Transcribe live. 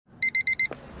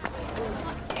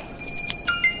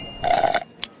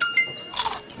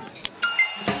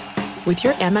With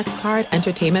your Amex card,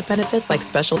 entertainment benefits like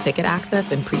special ticket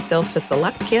access and pre-sales to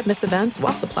select can't-miss events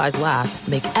while supplies last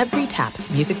make every tap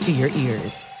music to your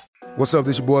ears. What's up,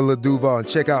 this your boy Lil Duval, and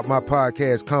check out my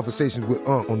podcast, Conversations with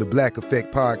Unc, on the Black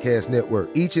Effect Podcast Network.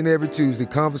 Each and every Tuesday,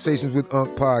 Conversations with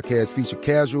Unc podcast feature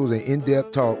casual and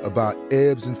in-depth talk about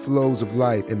ebbs and flows of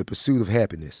life and the pursuit of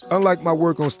happiness. Unlike my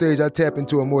work on stage, I tap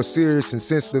into a more serious and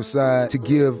sensitive side to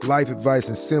give life advice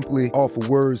and simply offer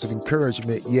words of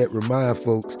encouragement, yet remind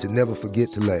folks to never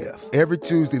forget to laugh. Every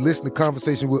Tuesday, listen to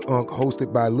Conversations with Unc,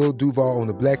 hosted by Lil Duval on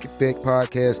the Black Effect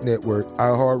Podcast Network,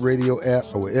 iHeartRadio app,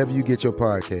 or wherever you get your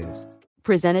podcasts.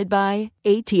 Presented by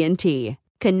AT&T.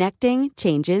 Connecting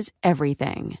changes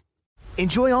everything.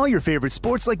 Enjoy all your favorite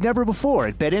sports like never before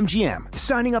at BetMGM.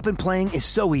 Signing up and playing is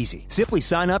so easy. Simply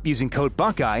sign up using code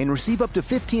Buckeye and receive up to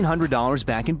 $1,500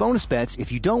 back in bonus bets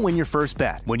if you don't win your first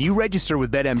bet. When you register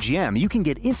with BetMGM, you can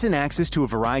get instant access to a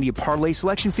variety of parlay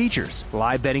selection features,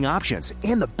 live betting options,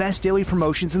 and the best daily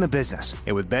promotions in the business.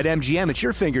 And with BetMGM at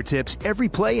your fingertips, every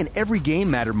play and every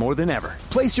game matter more than ever.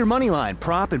 Place your moneyline,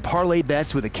 prop, and parlay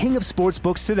bets with the king of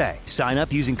sportsbooks today. Sign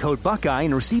up using code Buckeye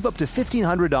and receive up to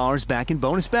 $1,500 back in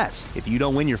bonus bets if you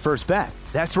don't win your first bet.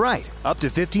 That's right, up to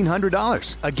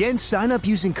 $1,500. Again, sign up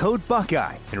using code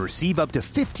Buckeye and receive up to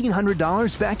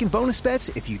 $1,500 back in bonus bets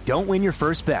if you don't win your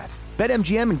first bet.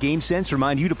 BetMGM and GameSense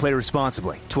remind you to play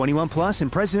responsibly. 21 plus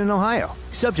and present in Ohio.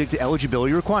 Subject to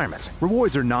eligibility requirements.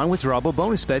 Rewards are non-withdrawable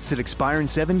bonus bets that expire in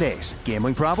 7 days.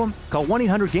 Gambling problem? Call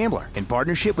 1-800-GAMBLER in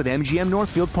partnership with MGM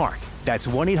Northfield Park. That's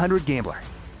 1-800-GAMBLER.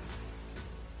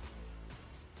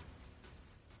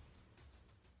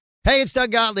 Hey, it's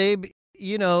Doug Gottlieb.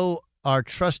 You know, our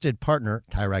trusted partner,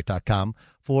 TireRack.com,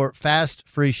 for fast,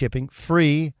 free shipping,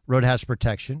 free road hazard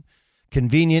protection,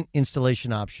 convenient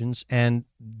installation options, and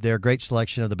their great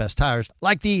selection of the best tires,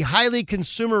 like the highly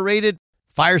consumer-rated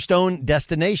Firestone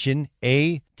Destination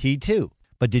AT2.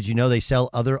 But did you know they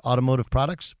sell other automotive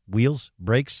products? Wheels,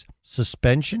 brakes,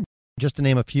 suspension, just to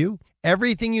name a few.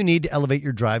 Everything you need to elevate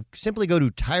your drive. Simply go to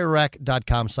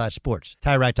TireRack.com/sports.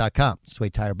 TireRack.com. It's the way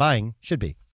tire buying should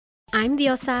be. I'm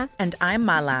Diosa. And I'm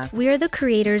Mala. We are the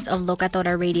creators of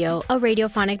Locatora Radio, a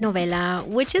radiophonic novela,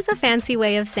 which is a fancy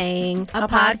way of saying a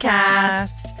podcast.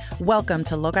 Welcome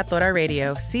to Locatora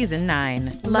Radio, Season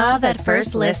 9. Love at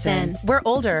first listen. We're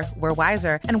older, we're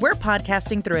wiser, and we're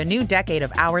podcasting through a new decade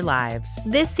of our lives.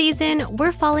 This season,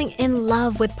 we're falling in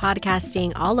love with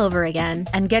podcasting all over again.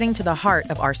 And getting to the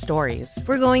heart of our stories.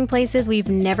 We're going places we've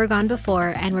never gone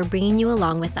before, and we're bringing you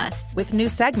along with us. With new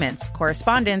segments,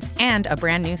 correspondence, and a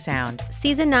brand new sound.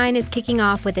 Season 9 is kicking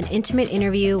off with an intimate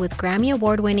interview with Grammy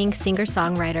Award-winning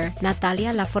singer-songwriter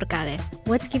Natalia Lafourcade.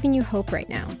 What's giving you hope right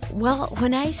now? Well,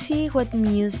 when I see what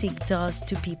music does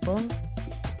to people,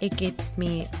 it gives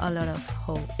me a lot of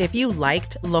hope. If you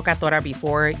liked Locatora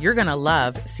before, you're going to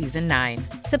love Season 9.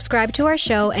 Subscribe to our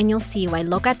show and you'll see why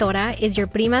Locatora is your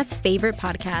prima's favorite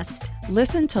podcast.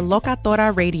 Listen to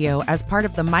Locatora Radio as part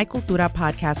of the My Cultura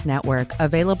Podcast Network,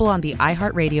 available on the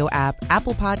iHeartRadio app,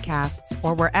 Apple Podcasts,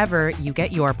 or wherever you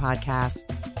get your podcasts.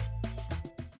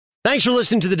 Thanks for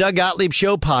listening to the Doug Gottlieb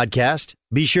Show podcast.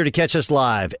 Be sure to catch us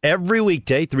live every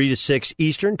weekday, 3 to 6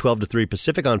 Eastern, 12 to 3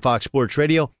 Pacific on Fox Sports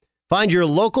Radio. Find your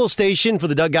local station for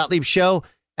the Doug Gottlieb Show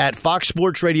at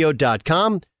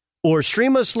foxsportsradio.com or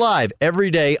stream us live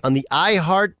every day on the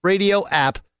iHeartRadio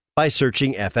app by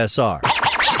searching FSR. Now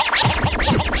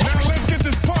let's get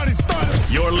this party started.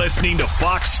 You're listening to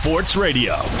Fox Sports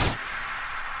Radio.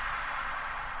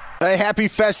 A happy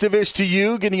Festivus to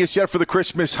you, getting us set for the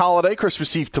Christmas holiday.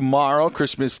 Christmas Eve tomorrow,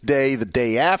 Christmas Day the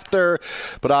day after.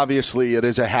 But obviously, it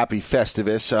is a happy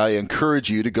Festivus. I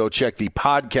encourage you to go check the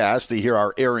podcast to hear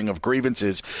our airing of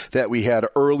grievances that we had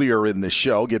earlier in the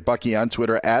show. Get Bucky on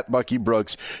Twitter, at Bucky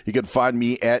Brooks. You can find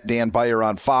me at Dan Beyer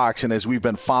on Fox. And as we've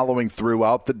been following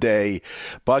throughout the day,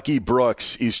 Bucky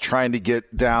Brooks is trying to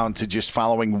get down to just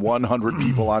following 100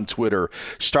 people on Twitter.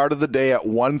 Started the day at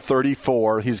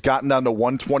 134. He's gotten down to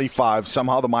 125.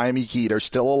 Somehow the Miami Heat are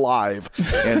still alive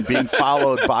and being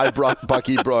followed by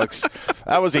Bucky Brooks.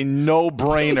 That was a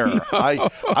no-brainer.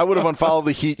 I would have unfollowed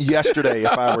the Heat yesterday if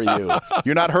I were you.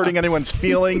 You're not hurting anyone's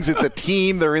feelings. It's a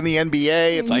team. They're in the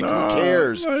NBA. It's like, who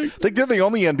cares? I think they're the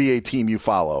only NBA team you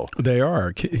follow. They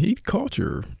are. Heat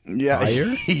culture. Yeah,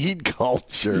 Heat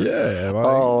culture. Yeah.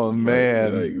 Oh,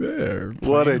 man.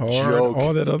 What a joke.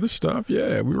 All that other stuff.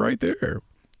 Yeah, we're right there.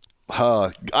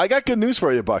 I got good news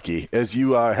for you, Bucky, as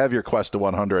you have your quest to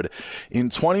 100. In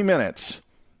 20 minutes,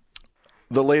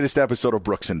 the latest episode of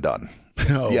Brooks and Dunn.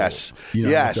 Oh, yes.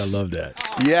 Yes. I love that.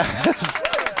 Yes.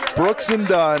 Brooks and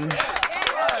Dunn.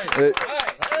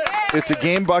 It's a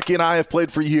game Bucky and I have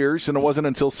played for years, and it wasn't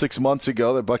until 6 months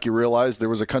ago that Bucky realized there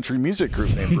was a country music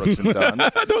group named Brooks and Dunn.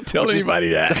 Don't tell anybody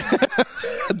that.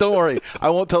 Don't worry. I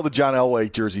won't tell the John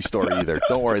Elway jersey story either.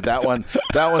 Don't worry. That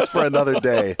one's for another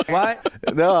day. What?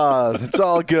 No, it's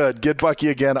all good. Get Bucky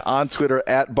again on Twitter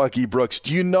at Bucky Brooks.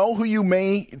 Do you know who you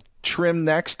may trim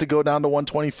next to go down to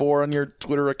 124 on your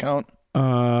Twitter account?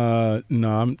 No,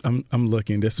 I'm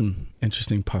looking. There's some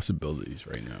interesting possibilities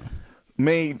right now.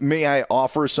 May I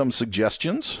offer some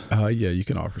suggestions? Yeah, you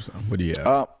can offer some. What do you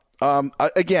have?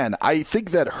 Again, I think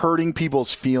that hurting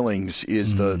people's feelings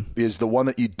is the one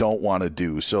that you don't want to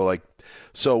do. So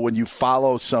when you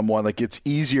follow someone, like it's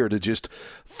easier to just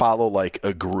follow like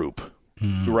a group,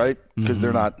 right? Because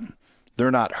they're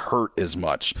not hurt as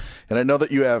much. And I know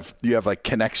that you have like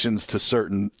connections to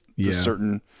certain.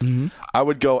 I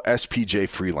would go SPJ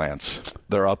Freelance.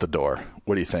 They're out the door.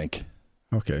 What do you think?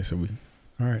 Okay, so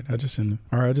all right, I just send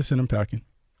them packing.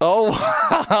 Oh,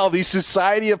 wow. The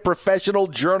Society of Professional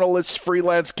Journalists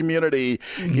freelance community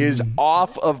is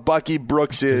off of Bucky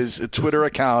Brooks's Twitter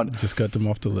account. Just cut them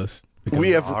off the list.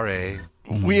 We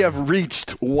have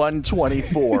reached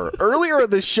 124. Earlier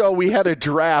in the show, we had a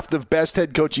draft of best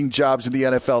head coaching jobs in the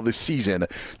NFL this season.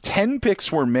 10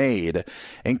 picks were made,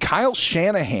 and Kyle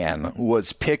Shanahan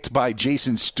was picked by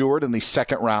Jason Stewart in the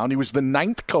second round. He was the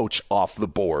 9th coach off the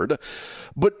board.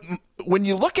 But when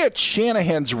you look at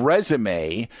Shanahan's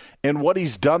resume and what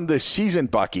he's done this season,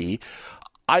 Bucky,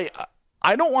 I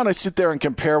don't want to sit there and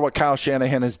compare what Kyle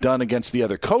Shanahan has done against the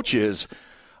other coaches.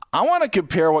 I want to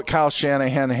compare what Kyle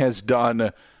Shanahan has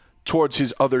done towards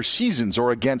his other seasons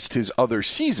or against his other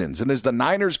seasons. And as the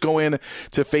Niners go in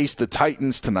to face the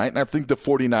Titans tonight, and I think the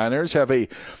 49ers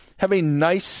have a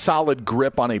nice solid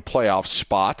grip on a playoff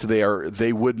spot.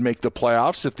 They would make the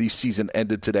playoffs if the season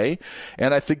ended today.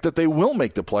 And I think that they will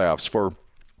make the playoffs for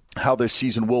how this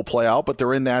season will play out. But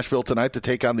they're in Nashville tonight to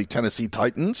take on the Tennessee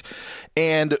Titans.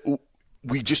 And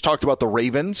we just talked about the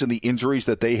Ravens and the injuries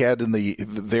that they had in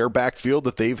their backfield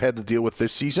that they've had to deal with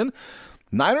this season.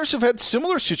 Niners have had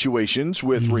similar situations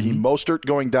with Raheem Mostert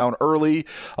going down early.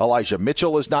 Elijah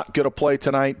Mitchell is not going to play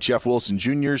tonight. Jeff Wilson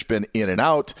Jr. has been in and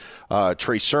out.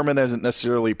 Trey Sermon hasn't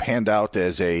necessarily panned out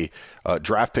as a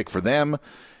draft pick for them.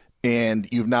 And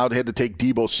you've now had to take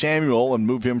Deebo Samuel and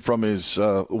move him from his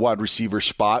wide receiver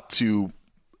spot to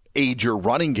aid your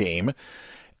running game.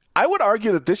 I would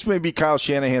argue that this may be Kyle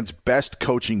Shanahan's best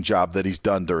coaching job that he's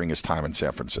done during his time in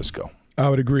San Francisco. I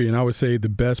would agree, and I would say the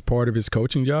best part of his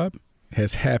coaching job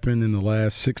has happened in the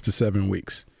last 6 to 7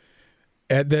 weeks.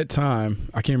 At that time,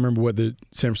 I can't remember what the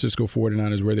San Francisco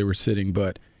 49ers, where they were sitting,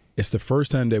 but it's the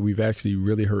first time that we've actually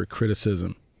really heard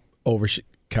criticism over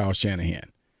Kyle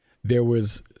Shanahan. There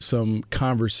was some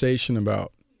conversation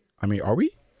about, are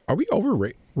we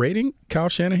overrating Kyle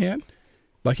Shanahan?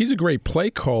 Like, he's a great play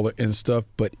caller and stuff,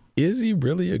 but is he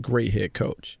really a great head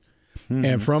coach?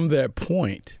 And from that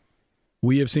point,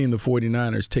 we have seen the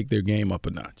 49ers take their game up a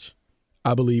notch.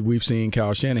 I believe we've seen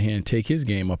Kyle Shanahan take his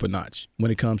game up a notch when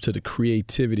it comes to the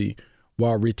creativity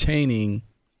while retaining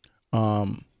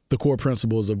the core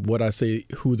principles of what I say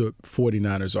who the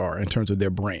 49ers are in terms of their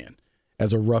brand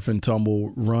as a rough and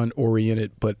tumble,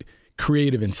 run-oriented, but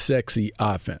creative and sexy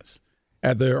offense.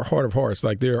 At their heart of hearts,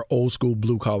 like they're an old-school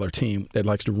blue-collar team that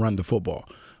likes to run the football.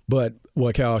 But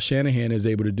what Kyle Shanahan is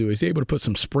able to do is he's able to put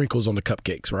some sprinkles on the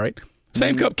cupcakes, right?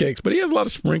 Same cupcakes, but he has a lot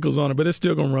of sprinkles on it, but it's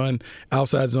still going to run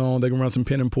outside zone. They can run some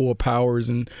pin and pull powers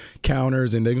and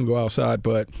counters, and they can go outside,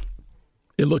 but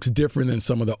it looks different than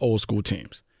some of the old-school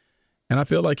teams. And I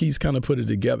feel like he's kind of put it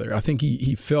together. I think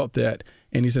he felt that,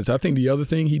 and he says, I think the other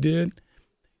thing he did,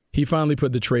 he finally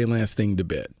put the Trey Lance thing to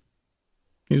bed.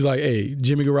 He's like, hey,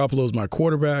 Jimmy Garoppolo's my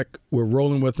quarterback. We're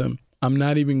rolling with him. I'm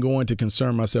not even going to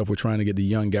concern myself with trying to get the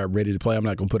young guy ready to play. I'm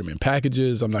not going to put him in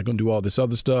packages. I'm not going to do all this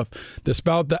other stuff.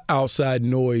 Despite the outside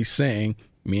noise saying,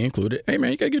 me included, hey,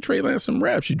 man, you got to get Trey Lance some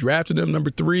reps. You drafted him number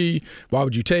 3. Why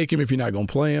would you take him if you're not going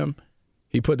to play him?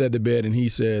 He put that to bed, and he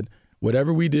said,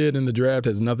 whatever we did in the draft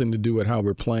has nothing to do with how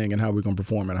we're playing and how we're going to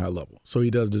perform at a high level. So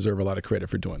he does deserve a lot of credit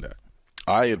for doing that.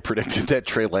 I had predicted that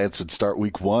Trey Lance would start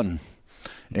week 1.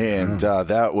 And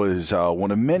that was one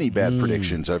of many bad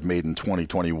predictions I've made in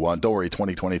 2021. Don't worry,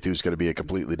 2022 is going to be a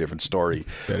completely different story.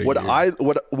 What I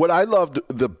loved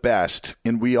the best,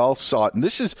 and we all saw it, and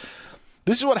this is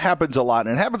what happens a lot,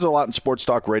 and it happens a lot in sports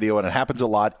talk radio, and it happens a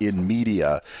lot in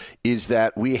media, is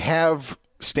that we have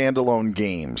standalone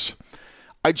games.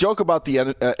 I joke about the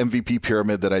MVP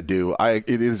pyramid that I do. It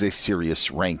is a serious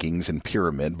rankings and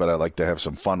pyramid, but I like to have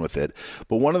some fun with it.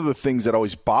 But one of the things that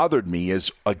always bothered me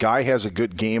is a guy has a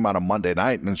good game on a Monday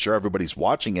night, and I'm sure everybody's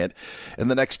watching it, and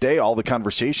the next day all the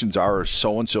conversations are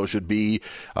so-and-so should be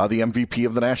the MVP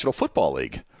of the National Football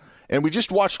League. And we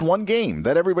just watched one game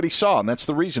that everybody saw, and that's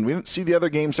the reason. We didn't see the other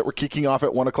games that were kicking off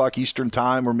at 1 o'clock Eastern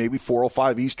time or maybe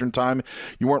 4:05 Eastern time.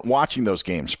 You weren't watching those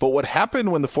games. But what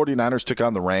happened when the 49ers took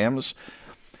on the Rams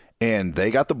and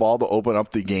they got the ball to open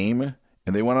up the game,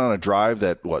 and they went on a drive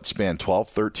that, spanned 12,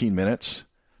 13 minutes,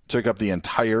 took up the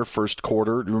entire first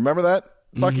quarter. Do you remember that,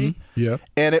 Bucky? Mm-hmm. Yeah.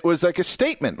 And it was like a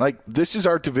statement. Like, this is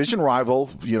our division rival.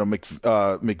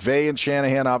 McVay and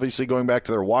Shanahan, obviously going back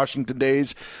to their Washington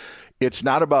days. It's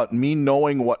not about me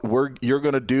knowing what you're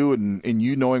going to do and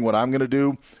you knowing what I'm going to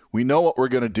do. We know what we're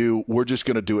going to do. We're just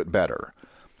going to do it better.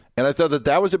 And I thought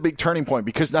that was a big turning point,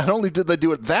 because not only did they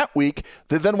do it that week,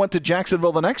 they then went to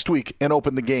Jacksonville the next week and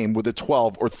opened the game with a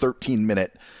 12 or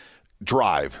 13-minute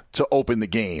drive to open the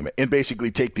game and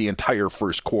basically take the entire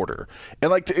first quarter.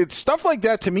 And it's stuff like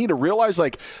that to me to realize,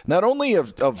 not only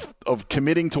of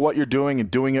committing to what you're doing and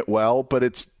doing it well, but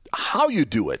it's how you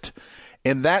do it.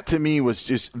 And that to me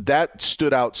that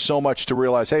stood out so much to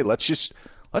realize, hey, let's just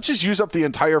use up the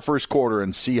entire first quarter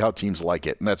and see how teams like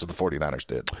it. And that's what the 49ers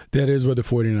did. That is what the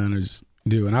 49ers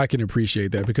do, and I can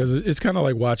appreciate that, because it's kind of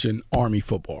like watching Army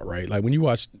football, right? Like when you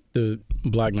watch the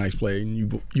Black Knights play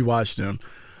and you watch them,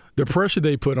 the pressure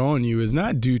they put on you is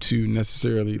not due to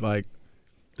necessarily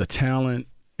the talent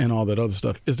and all that other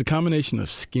stuff. It's the combination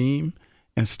of scheme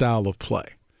and style of play.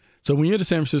 So when you're the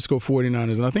San Francisco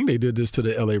 49ers, and I think they did this to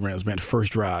the LA Rams, man, the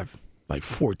first drive,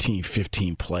 14,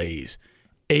 15 plays,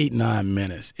 8-9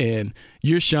 minutes, and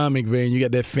you're Sean McVay and you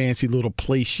got that fancy little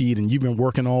play sheet, and you've been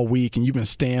working all week and you've been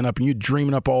staying up and you're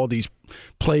dreaming up all these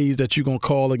plays that you're going to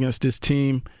call against this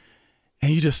team,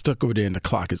 and you just stuck over there and the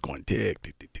clock is going tick,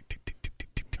 tick, tick, tick, tick, tick, tick,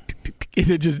 tick, tick, tick, tick.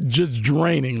 It's just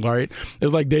draining, right?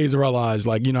 It's like Days of Our Lives,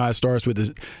 how it starts with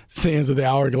the sands of the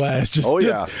hourglass,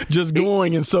 just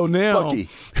going. And so now, Bucky,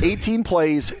 18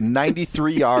 plays,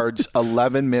 93 yards,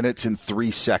 11 minutes and 3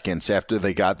 seconds after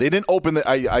they didn't open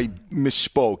I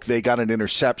misspoke. They got an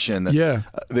interception. Yeah,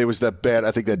 there was that bad.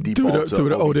 I think that deep ball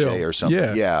to OBJ or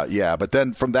something. Yeah. But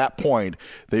then from that point,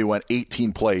 they went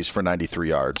 18 plays for 93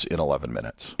 yards in 11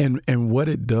 minutes. And what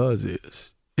it does is,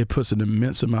 it puts an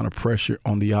immense amount of pressure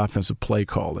on the offensive play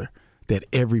caller that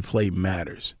every play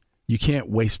matters. You can't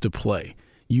waste a play.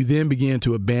 You then begin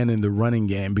to abandon the running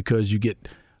game because you get,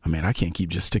 I can't keep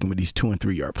just sticking with these 2 and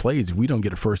 3 yard plays. If we don't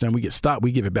get a first down, we get stopped,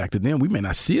 we give it back to them. We may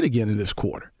not see it again in this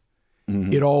quarter.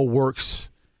 Mm-hmm. It all works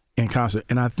in concert.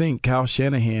 And I think Kyle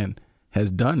Shanahan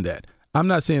has done that. I'm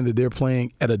not saying that they're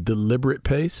playing at a deliberate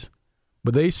pace,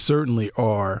 but they certainly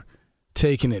are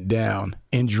taking it down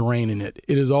and draining it.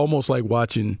 It is almost like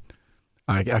watching,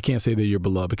 I can't say that you're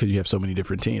beloved because you have so many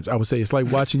different teams. I would say it's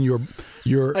like watching your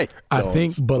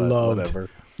beloved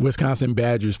Wisconsin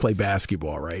Badgers play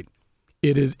basketball, right?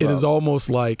 It is almost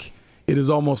like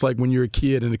when you're a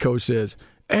kid and the coach says,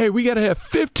 "Hey, we got to have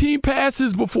 15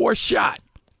 passes before a shot."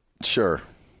 Sure.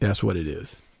 That's what it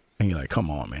is. And you're like,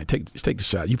 "Come on, man, take the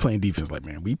shot." You playing defense, like,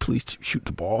 man, will you please shoot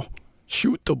the ball?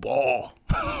 Shoot the ball.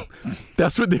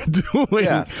 That's what they're doing.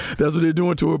 Yes. That's what they're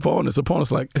doing to opponents.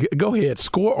 Opponents like, go ahead,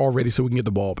 score already so we can get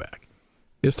the ball back.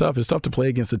 It's tough. It's tough to play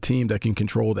against a team that can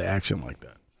control the action like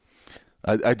that.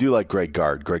 I do like Greg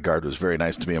Gard. Greg Gard was very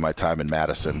nice to me in my time in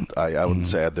Madison. I wouldn't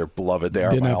say they're beloved. They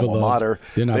are my alma mater.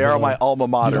 They are my alma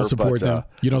mater. You don't support them.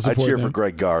 You don't support I cheer them. for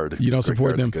Greg Gard. You don't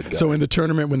support them. So in the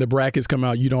tournament, when the brackets come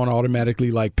out, you don't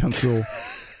automatically pencil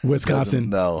Wisconsin.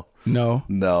 No. Oh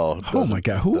my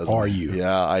God, who are you?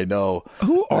 Yeah, I know.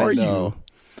 Who are you?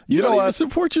 You don't even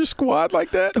support your squad like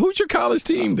that? Who's your college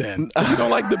team then? You don't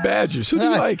like the Badgers. Who do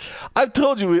you like? I've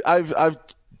told you, I've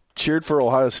cheered for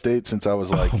Ohio State since I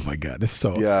was oh my God, this is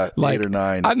so 8 or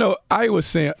 9. I know Iowa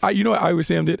Sam. You know what Iowa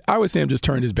Sam did? Iowa Sam just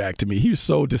turned his back to me. He was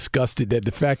so disgusted that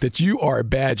the fact that you are a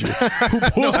Badger who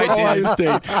pulls for Ohio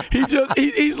State.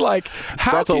 He's like,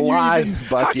 how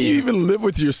can you even live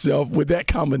with yourself with that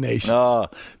combination?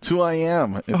 It's who I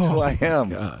am. It's who I am.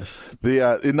 Gosh.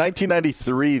 In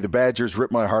 1993, the Badgers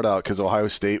ripped my heart out because Ohio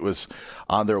State was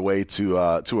on their way to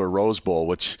a Rose Bowl,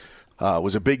 which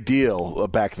was a big deal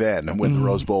back then when the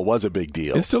Rose Bowl was a big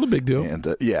deal. It's still a big deal. And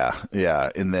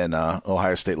And then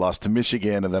Ohio State lost to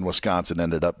Michigan, and then Wisconsin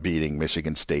ended up beating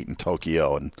Michigan State in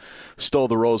Tokyo and stole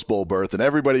the Rose Bowl berth. And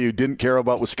everybody who didn't care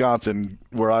about Wisconsin,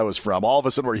 where I was from, all of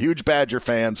a sudden were huge Badger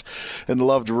fans and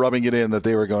loved rubbing it in that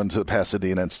they were going to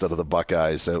Pasadena instead of the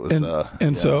Buckeyes. That was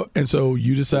so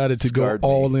you decided to go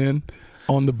all in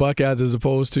on the Buckeyes as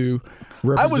opposed to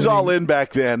I was all in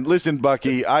back then. Listen,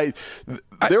 Bucky,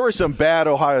 there were some bad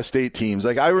Ohio State teams.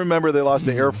 Like, I remember they lost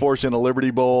to Air Force in a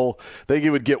Liberty Bowl. They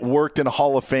would get worked in a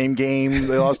Hall of Fame game.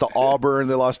 They lost to Auburn.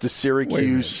 They lost to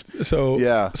Syracuse. So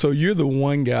you're the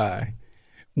one guy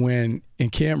when in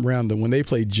Camp Randall, when they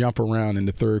play jump around in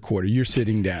the third quarter, you're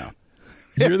sitting down.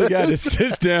 You're the guy that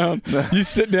sits down. You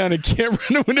sit down and can't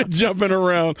run when they're jumping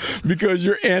around because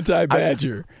you're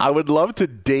anti-Badger. I would love to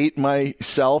date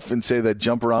myself and say that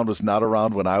jump around was not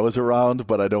around when I was around,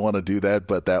 but I don't want to do that.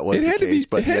 But that was the case.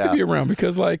 It had to be around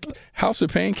because, like, House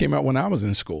of Pain came out when I was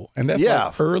in school, and that's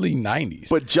like early 90s.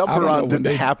 But jump around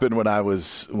didn't happen when I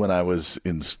was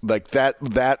in, like,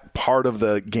 that part of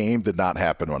the game did not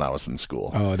happen when I was in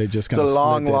school. Oh, they just kind of slid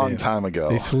that in. It's a long time ago.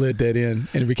 They slid that in,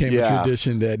 and it became a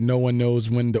tradition that no one knows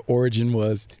when the origin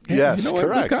was. Hey, yes, you know what?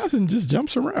 Correct. Wisconsin just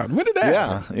jumps around. When did that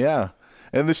happen? Yeah.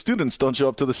 And the students don't show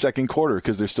up to the second quarter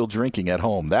because they're still drinking at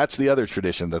home. That's the other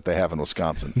tradition that they have in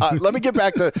Wisconsin. Let me get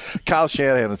back to Kyle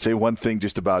Shanahan and say one thing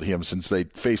just about him since they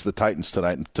face the Titans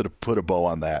tonight and to put a bow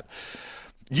on that.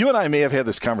 You and I may have had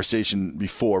this conversation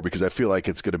before because I feel like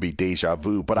it's going to be deja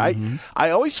vu, but I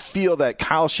always feel that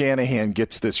Kyle Shanahan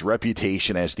gets this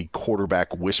reputation as the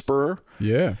quarterback whisperer.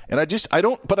 Yeah. And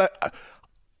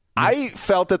I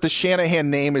felt that the Shanahan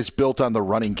name is built on the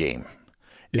running game.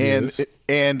 And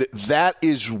that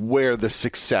is where the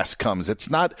success comes. It's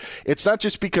not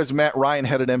just because Matt Ryan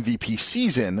had an MVP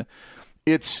season.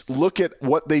 It's look at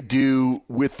what they do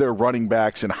with their running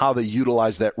backs and how they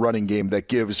utilize that running game that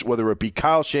gives, whether it be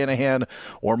Kyle Shanahan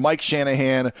or Mike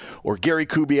Shanahan or Gary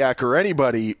Kubiak or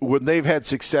anybody, when they've had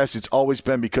success, it's always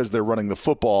been because they're running the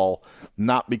football,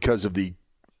 not because of the,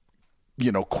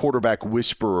 quarterback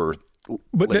whisperer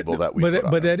label that we put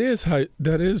on But that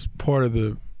is part of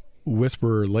the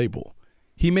whisperer label.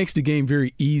 He makes the game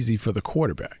very easy for the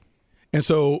quarterback. And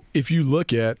so if you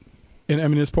look at, and I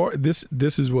mean, it's part. This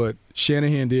is what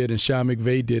Shanahan did, and Sean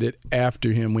McVay did it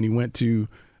after him when he went to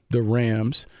the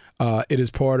Rams. It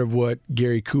is part of what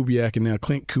Gary Kubiak and now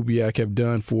Clint Kubiak have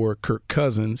done for Kirk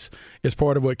Cousins. It's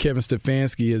part of what Kevin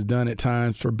Stefanski has done at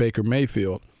times for Baker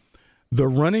Mayfield. The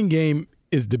running game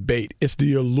is debate. It's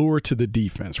the allure to the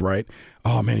defense, right?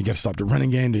 Oh, man, you got to stop the running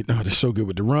game. They're so good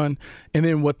with the run. And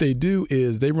then what they do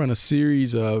is they run a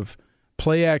series of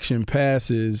play-action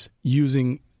passes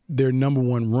using their number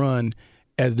one run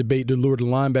as debate to lure the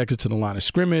linebackers to the line of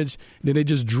scrimmage. Then they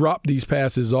just drop these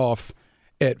passes off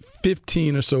at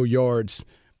 15 or so yards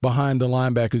behind the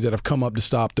linebackers that have come up to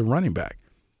stop the running back.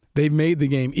 They've made the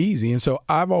game easy. And so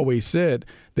I've always said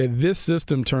that this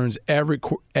system turns average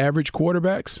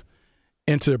quarterbacks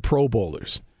into Pro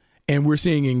Bowlers. And we're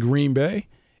seeing in Green Bay,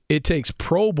 it takes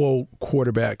Pro Bowl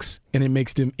quarterbacks and it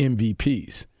makes them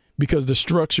MVPs because the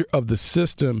structure of the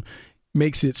system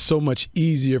makes it so much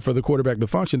easier for the quarterback to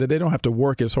function that they don't have to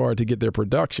work as hard to get their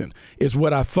production. It's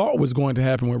what I thought was going to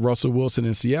happen with Russell Wilson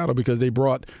in Seattle because they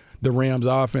brought the Rams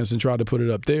offense and tried to put it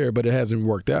up there, but it hasn't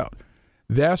worked out.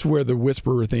 That's where the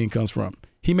whisperer thing comes from.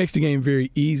 He makes the game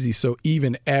very easy so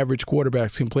even average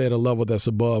quarterbacks can play at a level that's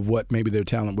above what maybe their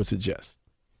talent would suggest.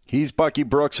 He's Bucky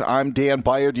Brooks. I'm Dan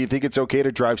Beyer. Do you think it's okay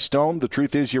to drive stoned? The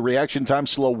truth is your reaction times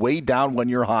slow way down when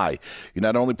you're high. You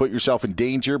not only put yourself in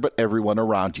danger, but everyone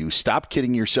around you. Stop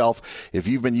kidding yourself. If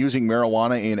you've been using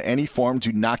marijuana in any form,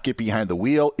 do not get behind the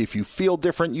wheel. If you feel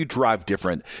different, you drive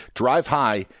different. Drive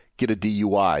high, get a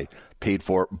DUI. Paid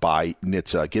for by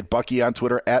NHTSA. Get Bucky on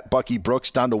Twitter at Bucky Brooks,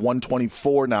 down to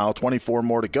 124 now, 24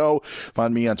 more to go.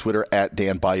 Find me on Twitter at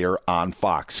Dan Beyer on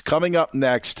Fox. Coming up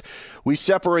next, we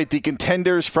separate the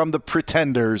contenders from the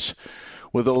pretenders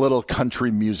with a little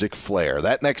country music flair.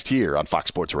 That next here on Fox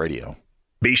Sports Radio.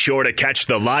 Be sure to catch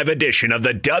the live edition of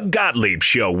the Doug Gottlieb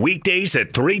Show weekdays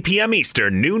at 3 p.m.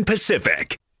 Eastern, noon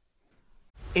Pacific.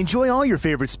 Enjoy all your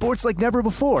favorite sports like never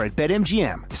before at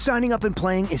BetMGM. Signing up and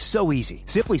playing is so easy.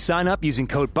 Simply sign up using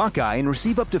code Buckeye and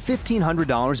receive up to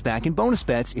 $1,500 back in bonus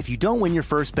bets if you don't win your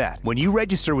first bet. When you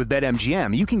register with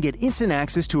BetMGM, you can get instant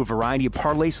access to a variety of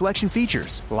parlay selection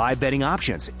features, live betting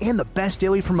options, and the best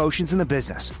daily promotions in the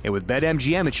business. And with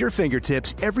BetMGM at your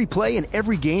fingertips, every play and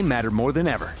every game matter more than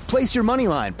ever. Place your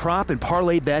moneyline, prop, and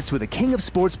parlay bets with the king of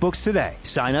sportsbooks today.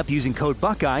 Sign up using code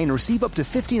Buckeye and receive up to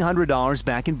 $1,500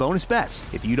 back in bonus bets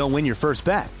if you don't win your first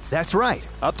bet. That's right,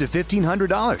 up to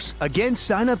 $1,500. Again,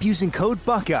 sign up using code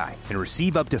Buckeye and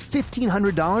receive up to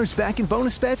 $1,500 back in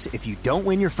bonus bets if you don't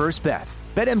win your first bet.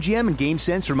 BetMGM and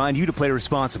GameSense remind you to play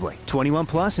responsibly. 21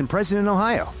 plus and present in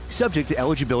Ohio. Subject to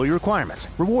eligibility requirements.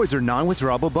 Rewards are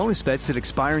non-withdrawable bonus bets that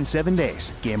expire in 7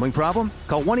 days. Gambling problem?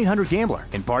 Call 1-800-GAMBLER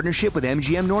in partnership with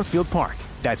MGM Northfield Park.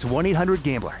 That's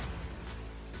 1-800-GAMBLER.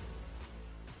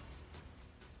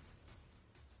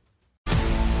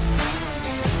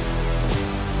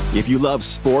 If you love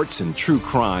sports and true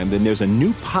crime, then there's a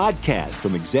new podcast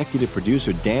from executive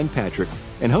producer Dan Patrick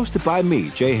and hosted by me,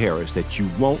 Jay Harris, that you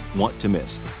won't want to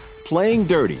miss. Playing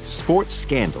Dirty: Sports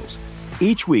Scandals.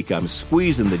 Each week, I'm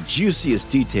squeezing the juiciest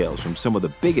details from some of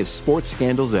the biggest sports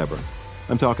scandals ever.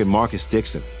 I'm talking Marcus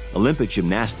Dixon, Olympic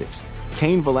gymnastics,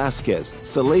 Cain Velasquez,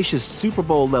 salacious Super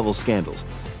Bowl-level scandals.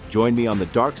 Join me on the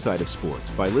dark side of sports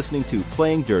by listening to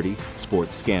Playing Dirty: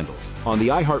 Sports Scandals on the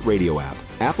iHeartRadio app,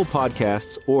 Apple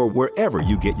Podcasts, or wherever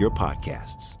you get your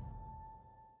podcasts.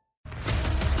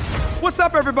 What's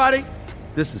up, everybody?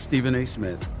 This is Stephen A.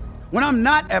 Smith. When I'm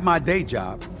not at my day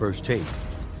job, First Take,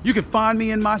 you can find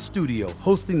me in my studio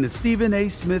hosting the Stephen A.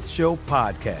 Smith Show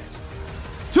podcast.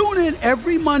 Tune in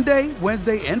every Monday,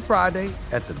 Wednesday, and Friday,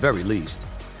 at the very least,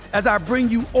 as I bring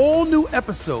you all new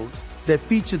episodes that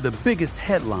feature the biggest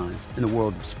headlines in the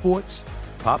world of sports,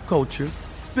 pop culture,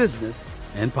 business,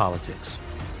 and politics.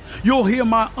 You'll hear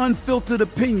my unfiltered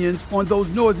opinions on those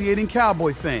nauseating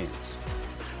Cowboy fans,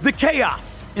 the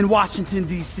chaos in Washington,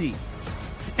 D.C.,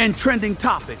 and trending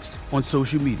topics on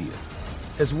social media,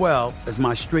 as well as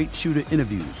my straight shooter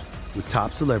interviews with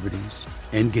top celebrities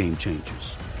and game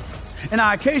changers. And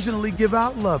I occasionally give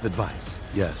out love advice.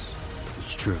 Yes,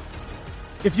 it's true.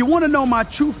 If you want to know my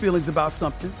true feelings about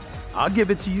something, I'll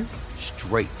give it to you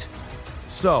straight.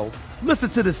 So, listen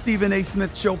to the Stephen A.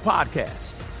 Smith Show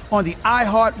podcast on the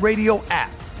iHeartRadio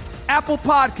app, Apple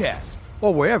Podcasts,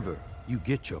 or wherever you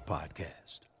get your podcast.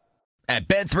 At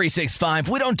Bet365,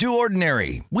 we don't do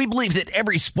ordinary. We believe that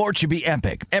every sport should be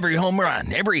epic. Every home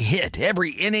run, every hit,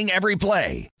 every inning, every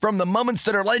play. From the moments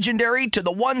that are legendary to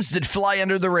the ones that fly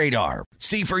under the radar.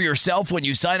 See for yourself when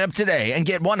you sign up today and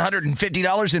get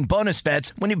 $150 in bonus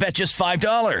bets when you bet just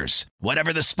 $5.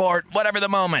 Whatever the sport, whatever the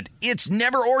moment, it's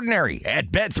never ordinary at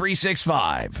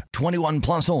Bet365. 21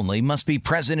 plus only. Must be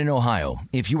present in Ohio.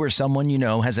 If you or someone you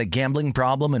know has a gambling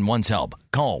problem and wants help,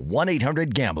 call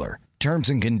 1-800-GAMBLER. Terms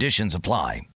and conditions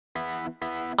apply.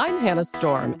 I'm Hannah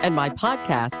Storm, and my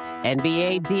podcast,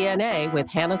 NBA DNA with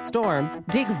Hannah Storm,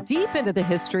 digs deep into the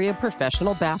history of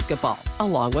professional basketball,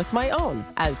 along with my own,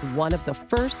 as one of the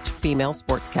first female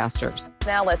sportscasters.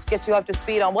 Now let's get you up to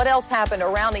speed on what else happened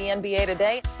around the NBA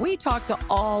today. We talked to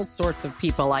all sorts of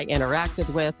people I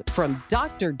interacted with, from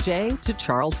Dr. J to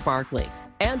Charles Barkley,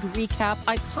 and recap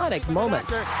iconic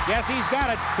moments. Yes, he's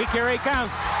got it. Here he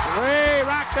comes. Way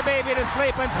rock the baby to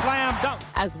sleep and slam dunk.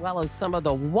 As well as some of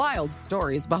the wild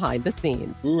stories behind the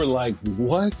scenes. We were like,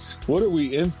 what? What are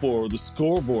we in for? The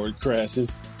scoreboard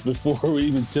crashes before we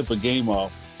even tip a game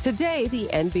off. Today, the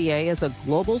NBA is a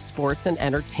global sports and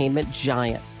entertainment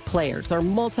giant. Players are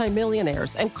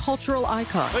multimillionaires and cultural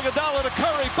icons. Iguodala to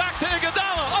Curry, back to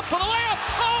Iguodala, up for the layup.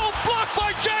 Oh, blocked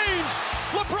by James.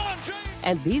 LeBron James.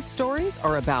 And these stories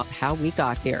are about how we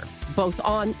got here, both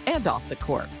on and off the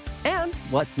court. And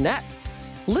what's next?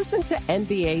 Listen to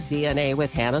NBA DNA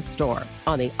with Hannah Storm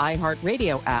on the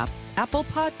iHeartRadio app, Apple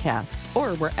Podcasts,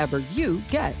 or wherever you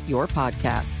get your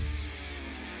podcasts.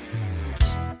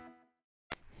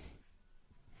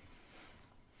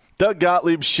 Doug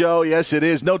Gottlieb Show. Yes, it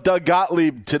is. No Doug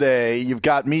Gottlieb today. You've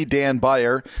got me, Dan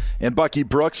Beyer, and Bucky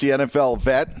Brooks, the NFL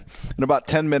vet. In about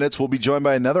 10 minutes, we'll be joined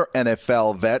by another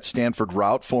NFL vet, Stanford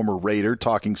Routt, former Raider,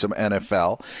 talking some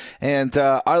NFL. And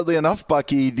oddly enough,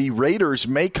 Bucky, the Raiders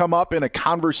may come up in a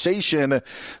conversation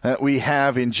that we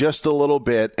have in just a little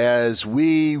bit as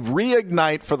we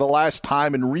reignite for the last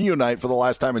time and reunite for the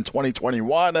last time in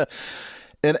 2021.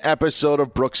 An episode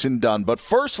of Brooks and Dunn. But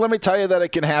first, let me tell you that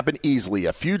it can happen easily.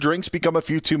 A few drinks become a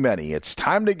few too many. It's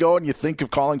time to go and you think of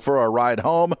calling for a ride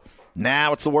home.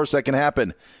 Now it's the worst that can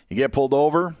happen. You get pulled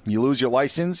over, you lose your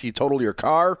license, you total your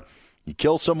car, you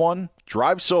kill someone,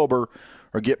 drive sober,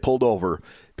 or get pulled over,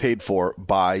 paid for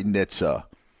by NHTSA.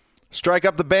 Strike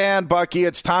up the band, Bucky.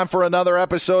 It's time for another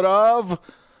episode of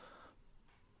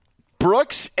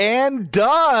Brooks and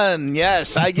Dunn.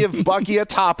 Yes, I give Bucky a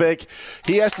topic.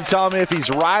 He has to tell me if he's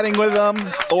riding with them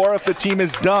or if the team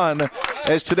is done.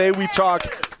 As today we talk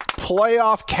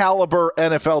playoff caliber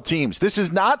NFL teams. This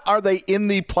is not, are they in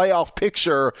the playoff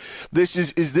picture? This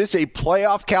is this a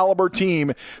playoff caliber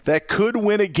team that could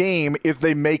win a game if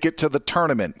they make it to the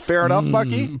tournament? Fair enough,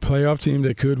 Bucky? Playoff team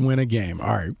that could win a game.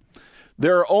 All right.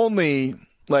 There are only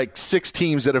like 6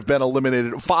 teams that have been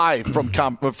eliminated, 5 from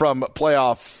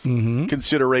playoff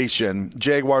consideration.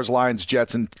 Jaguars, Lions,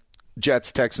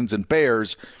 Jets, Texans, and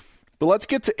Bears. But let's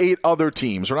get to 8 other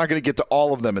teams. We're not going to get to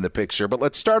all of them in the picture, but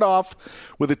let's start off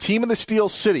with a team in the Steel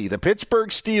City, the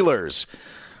Pittsburgh Steelers.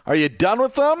 Are you done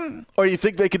with them, or you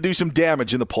think they could do some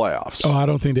damage in the playoffs? Oh, I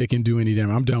don't think they can do any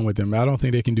damage. I'm done with them. I don't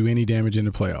think they can do any damage in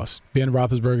the playoffs. Ben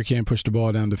Roethlisberger can't push the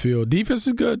ball down the field. Defense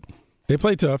is good. They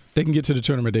play tough. They can get to the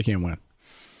tournament. They can't win.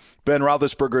 Ben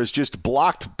Roethlisberger has just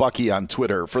blocked Bucky on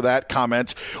Twitter for that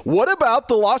comment. What about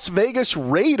the Las Vegas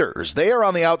Raiders? They are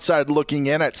on the outside looking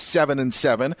in at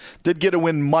 7-7. Did get a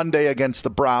win Monday against the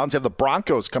Browns. Have the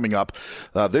Broncos coming up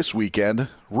this weekend.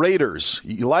 Raiders,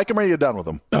 you like them or are you done with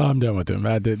them? Oh, I'm done with them.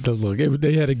 Look,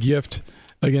 they had a gift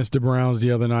against the Browns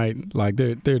the other night. Like,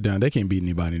 they're done. They can't beat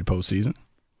anybody in the postseason.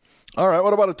 All right,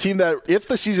 what about a team that, if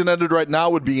the season ended right now,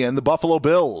 would be in the Buffalo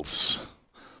Bills?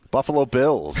 Buffalo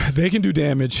Bills. They can do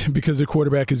damage because their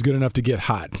quarterback is good enough to get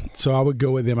hot. So I would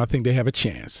go with them. I think they have a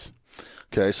chance.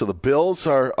 Okay, so the Bills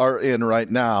are in right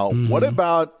now. Mm-hmm. What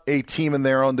about a team in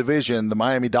their own division, the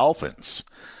Miami Dolphins?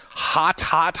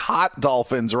 Hot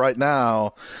Dolphins right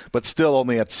now, but still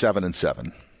only at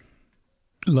 7-7.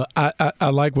 Look, I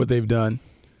like what they've done.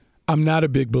 I'm not a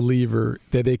big believer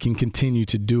that they can continue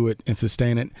to do it and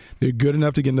sustain it. They're good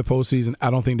enough to get in the postseason. I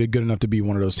don't think they're good enough to be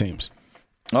one of those teams.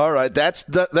 All right, that's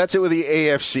it with the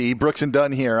AFC. Brooks and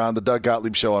Dunn here on the Doug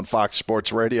Gottlieb Show on Fox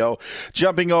Sports Radio.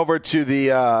 Jumping over to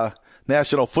the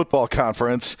National Football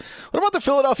Conference. What about the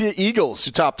Philadelphia Eagles,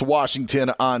 who topped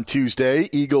Washington on Tuesday?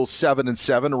 Eagles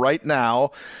 7-7 right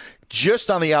now,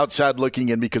 just on the outside looking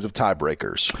in because of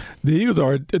tiebreakers. The Eagles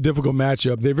are a difficult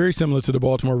matchup. They're very similar to the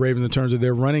Baltimore Ravens in terms of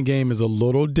their running game is a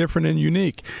little different and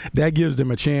unique. That gives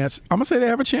them a chance. I'm going to say they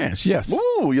have a chance, yes.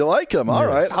 Ooh, you like them. All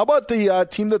right. How about the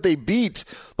team that they beat,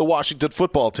 the Washington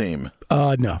football team?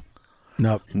 No,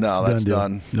 that's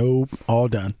done. Nope, all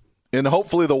done. And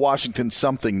hopefully the Washington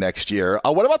something next year.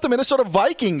 What about the Minnesota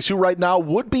Vikings, who right now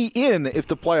would be in if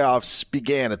the playoffs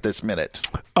began at this minute?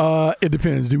 It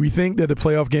depends. Do we think that the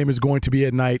playoff game is going to be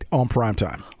at night on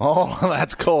primetime? Oh,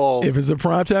 that's cold. If it's a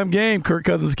primetime game, Kirk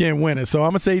Cousins can't win it. So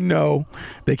I'm going to say no,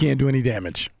 they can't do any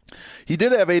damage. He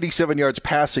did have 87 yards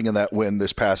passing in that win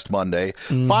this past Monday.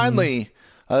 Mm-hmm. Finally,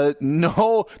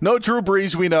 no Drew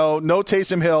Brees, we know. No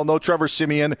Taysom Hill, no Trevor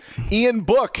Siemian. Ian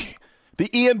Book. The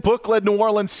Ian Book-led New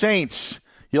Orleans Saints.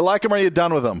 You like them or are you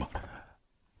done with them?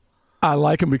 I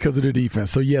like them because of their defense.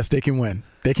 So, yes, they can win.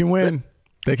 They can win.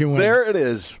 There it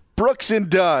is. Brooks and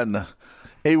Dunn.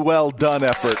 A well-done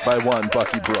effort by one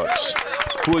Bucky Brooks,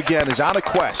 who, again, is on a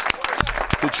quest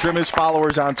to trim his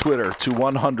followers on Twitter to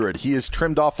 100. He has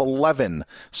trimmed off 11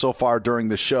 so far during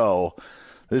the show.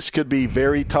 This could be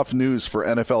very tough news for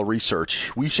NFL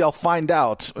research. We shall find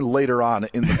out later on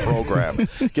in the program.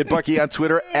 Get Bucky on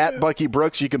Twitter at Bucky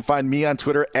Brooks. You can find me on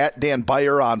Twitter at Dan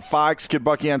Beyer on Fox. Get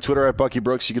Bucky on Twitter at Bucky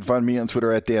Brooks. You can find me on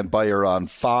Twitter at Dan Beyer on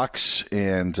Fox.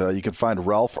 And you can find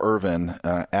Ralph Irvin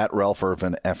at Ralph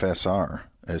Irvin FSR.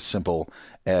 As simple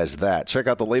as that. Check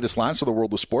out the latest lines for the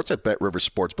world of sports at Bet Rivers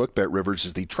Sportsbook. Bet Rivers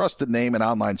is the trusted name in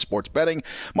online sports betting.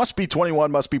 Must be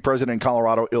 21, must be present in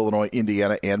Colorado, Illinois,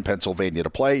 Indiana, and Pennsylvania to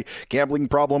play. Gambling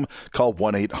problem? Call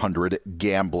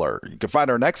 1-800-GAMBLER. You can find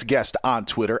our next guest on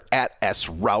Twitter at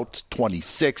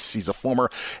SRoute26. He's a former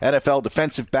NFL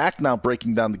defensive back, now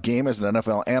breaking down the game as an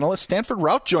NFL analyst. Stanford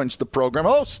Route joins the program.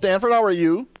 Hello, Stanford. How are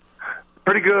you?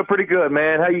 Pretty good,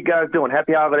 man. How you guys doing?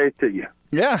 Happy holidays to you.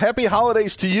 Yeah, happy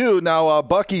holidays to you. Now,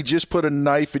 Bucky just put a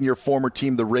knife in your former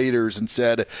team, the Raiders, and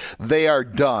said they are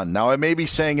done. Now, I may be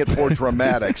saying it for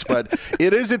dramatics, but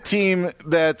it is a team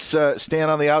that's stand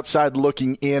on the outside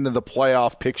looking in the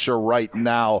playoff picture right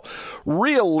now.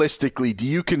 Realistically, do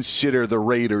you consider the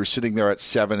Raiders sitting there at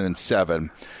 7-7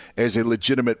 as a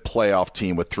legitimate playoff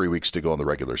team with 3 weeks to go in the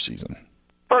regular season?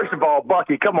 First of all,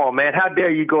 Bucky, come on, man. How dare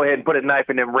you go ahead and put a knife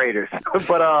in them Raiders?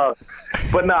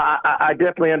 But no, I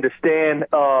definitely understand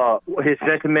his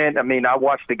sentiment. I mean, I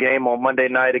watched the game on Monday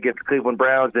night against the Cleveland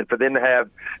Browns, and for them to have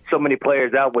so many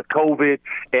players out with COVID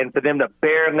and for them to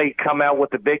barely come out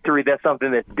with the victory, that's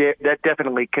something that's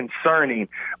definitely concerning.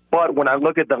 But when I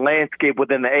look at the landscape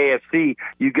within the AFC,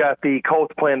 you got the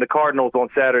Colts playing the Cardinals on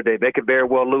Saturday. They could very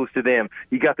well lose to them.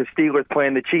 You got the Steelers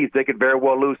playing the Chiefs. They could very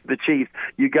well lose to the Chiefs.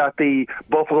 You got the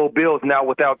Buffalo Bills now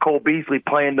without Cole Beasley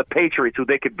playing the Patriots, who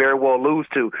they could very well lose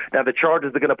to. Now, the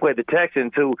Chargers are going to play the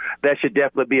Texans, who that should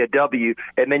definitely be a W.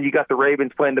 And then you got the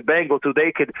Ravens playing the Bengals, who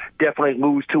they could definitely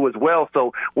lose to as well.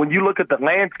 So when you look at the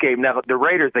landscape, now the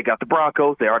Raiders, they got the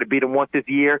Broncos. They already beat them once this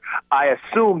year. I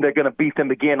assume they're going to beat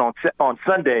them again on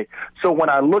Sunday. So when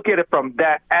I look at it from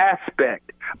that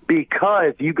aspect,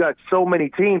 because you got so many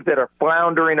teams that are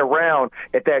floundering around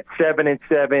at that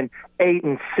 7-7,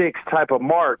 8-6 type of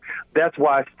mark, that's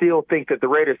why I still think that the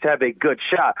Raiders have a good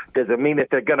shot. Does it mean that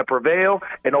they're going to prevail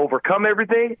and overcome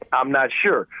everything? I'm not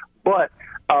sure. But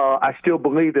I still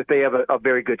believe that they have a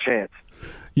very good chance.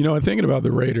 You know, and thinking about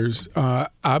the Raiders,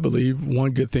 I believe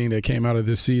one good thing that came out of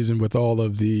this season with all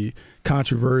of the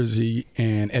controversy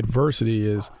and adversity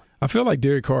is I feel like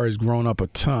Derek Carr has grown up a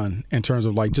ton in terms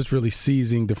of like just really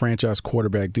seizing the franchise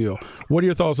quarterback deal. What are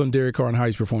your thoughts on Derek Carr and how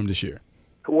he's performed this year?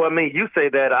 Well, I mean, you say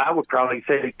that, I would probably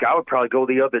go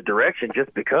the other direction,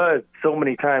 just because so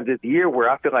many times this year where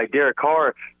I feel like Derek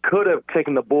Carr could have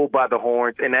taken the bull by the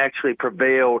horns and actually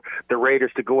prevailed the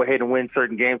Raiders to go ahead and win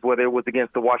certain games, whether it was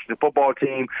against the Washington football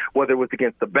team, whether it was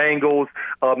against the Bengals,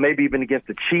 maybe even against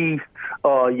the Chiefs,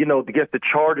 against the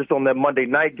Chargers on that Monday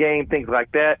night game, things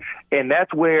like that. And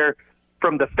that's where,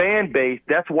 from the fan base,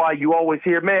 that's why you always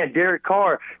hear, man, Derek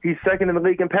Carr, he's second in the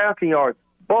league in passing yards,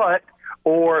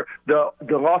 or the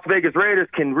Las Vegas Raiders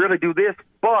can really do this,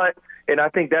 and I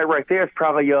think that right there is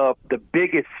probably the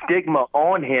biggest stigma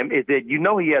on him, is that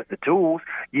he has the tools,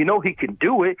 he can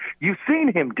do it, you've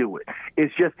seen him do it.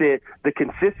 It's just that the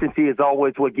consistency is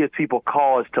always what gives people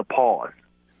cause to pause.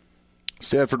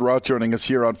 Stanford Routt joining us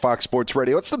here on Fox Sports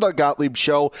Radio. It's the Doug Gottlieb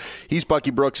Show. He's Bucky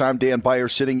Brooks. I'm Dan Beyer,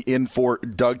 sitting in for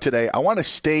Doug today. I want to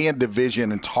stay in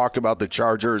division and talk about the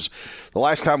Chargers. The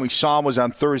last time we saw them was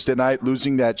on Thursday night,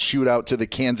 losing that shootout to the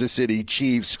Kansas City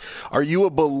Chiefs. Are you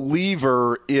a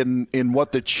believer in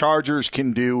what the Chargers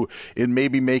can do in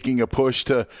maybe making a push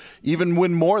to even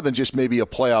win more than just maybe a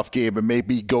playoff game and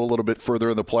maybe go a little bit further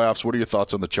in the playoffs? What are your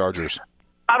thoughts on the Chargers?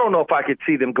 I don't know if I could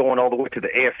see them going all the way to the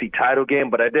AFC title game,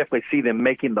 but I definitely see them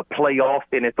making the playoffs,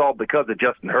 and it's all because of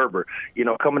Justin Herbert.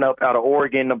 Coming up out of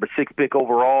Oregon, number 6 pick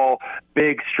overall,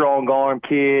 big, strong arm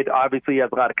kid, obviously has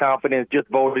a lot of confidence, just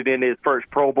voted in his first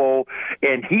Pro Bowl,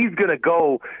 and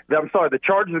the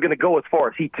Chargers are going to go as far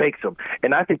as he takes them.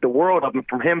 And I think the world of him,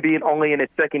 from him being only in his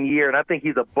second year, and I think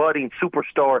he's a budding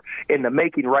superstar in the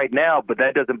making right now, but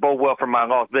that doesn't bode well for my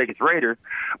Las Vegas Raiders.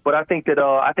 But I think that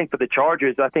for the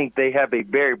Chargers, I think they have a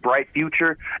very bright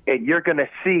future, and you're going to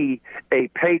see a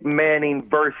Peyton Manning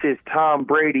versus Tom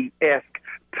Brady-esque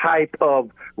type of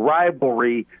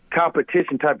rivalry,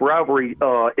 competition type rivalry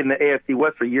in the AFC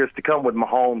West for years to come with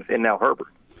Mahomes and now Herbert.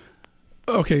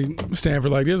 Okay,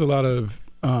 Stanford, there's a lot of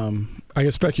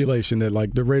speculation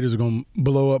that the Raiders are going to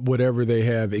blow up whatever they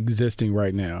have existing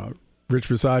right now. Rich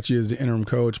Bisaccia is the interim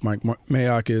coach. Mike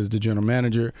Mayock is the general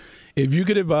manager. If you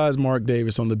could advise Mark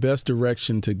Davis on the best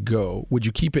direction to go, would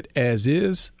you keep it as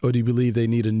is, or do you believe they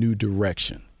need a new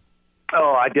direction?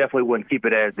 Oh, I definitely wouldn't keep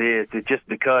it as is. It's just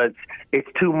because it's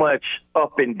too much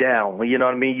up and down. You know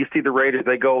what I mean? You see the Raiders,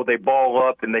 they ball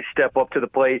up and they step up to the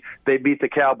plate. They beat the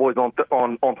Cowboys on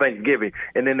Thanksgiving,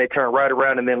 and then they turn right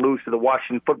around and then lose to the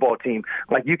Washington football team.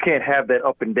 You can't have that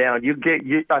up and down.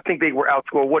 I think they were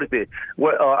outscored. What is it?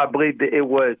 I believe that it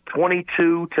was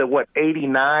 22 to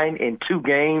 89 in 2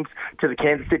 games to the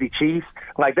Kansas City Chiefs.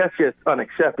 That's just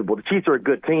unacceptable. The Chiefs are a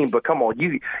good team, but come on,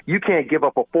 you can't give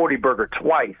up a 40-burger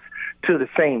twice to the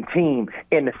same team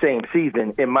in the same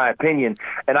season, in my opinion.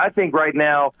 And I think right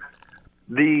now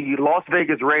the Las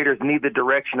Vegas Raiders need the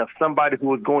direction of somebody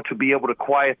who is going to be able to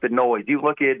quiet the noise. You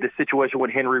look at the situation with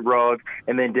Henry Ruggs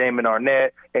and then Damon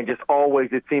Arnett, and just always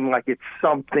it seemed like it's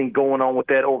something going on with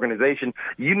that organization.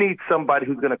 You need somebody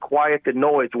who's going to quiet the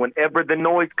noise whenever the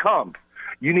noise comes.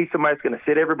 You need somebody that's going to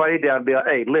sit everybody down and be like,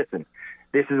 hey, listen,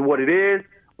 this is what it is.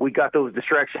 We got those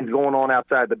distractions going on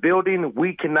outside the building.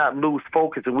 We cannot lose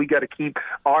focus, and we got to keep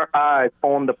our eyes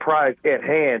on the prize at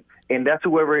hand. And that's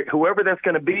whoever that's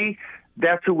going to be.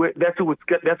 That's who it's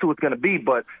going to be.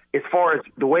 But as far as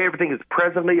the way everything is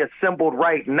presently assembled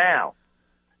right now,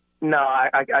 no,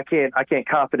 I can't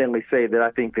confidently say that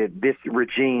I think that this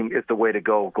regime is the way to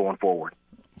go going forward.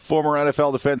 Former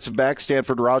NFL defensive back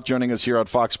Stanford Routt joining us here on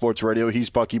Fox Sports Radio. He's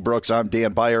Bucky Brooks. I'm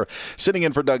Dan Beyer, sitting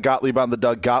in for Doug Gottlieb on the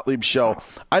Doug Gottlieb Show.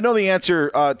 I know the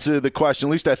answer to the question,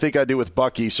 at least I think I do with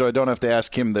Bucky, so I don't have to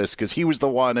ask him this, because he was the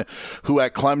one who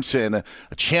at Clemson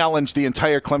challenged the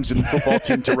entire Clemson football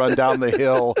team to run down the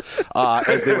hill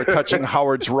as they were touching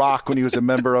Howard's Rock when he was a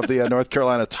member of the North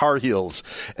Carolina Tar Heels.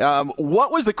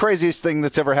 What was the craziest thing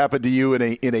that's ever happened to you in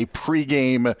a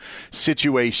pregame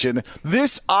situation?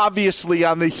 This obviously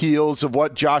on the heels of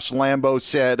what Josh Lambo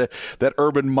said that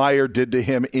Urban Meyer did to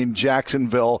him in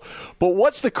Jacksonville. But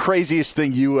what's the craziest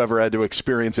thing you ever had to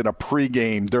experience in a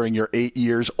pregame during your 8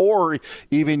 years or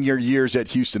even your years at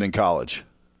Houston in college?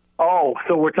 Oh,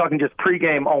 so we're talking just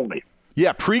pregame only.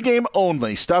 Yeah, pregame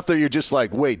only. Stuff that you're just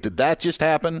like, wait, did that just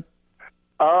happen?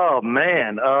 Oh,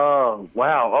 man.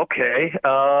 Wow. Okay.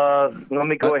 Let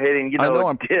me go ahead and, I know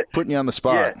I'm putting you on the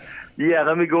spot. Yeah,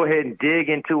 let me go ahead and dig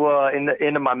into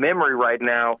my memory right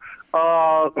now.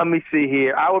 Let me see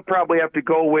here. I would probably have to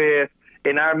go with,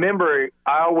 and I remember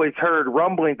I always heard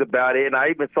rumblings about it, and I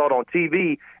even saw it on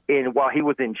TV while he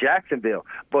was in Jacksonville.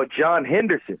 But John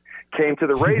Henderson came to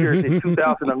the Raiders in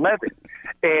 2011,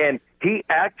 and he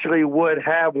actually would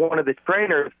have one of the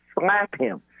trainers slap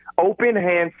him, open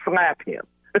hand slap him.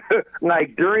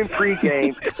 like during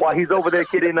pregame while he's over there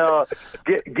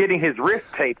getting his wrist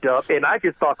taped up, and I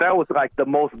just thought that was like the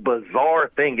most bizarre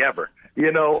thing ever.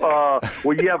 You know,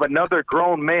 where you have another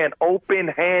grown man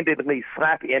open-handedly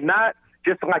slapping, and not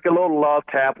just like a little love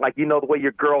tap, like, you know, the way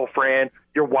your girlfriend,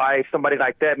 your wife, somebody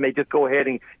like that may just go ahead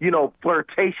and, you know,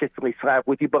 flirtatiously slap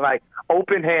with you, but like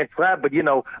open hand slap, but, you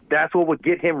know, that's what would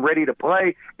get him ready to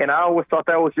play. And I always thought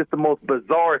that was just the most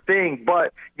bizarre thing.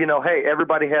 But, you know, hey,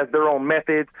 everybody has their own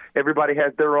methods. Everybody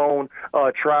has their own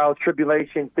trials,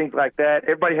 tribulations, things like that.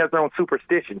 Everybody has their own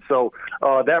superstition. So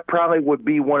that probably would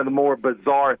be one of the more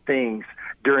bizarre things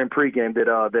during pregame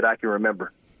that I can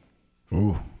remember.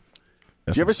 Ooh.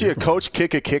 Did you ever see a coach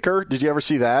kick a kicker? Did you ever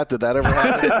see that? Did that ever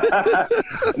happen?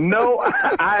 No,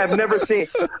 I have never seen.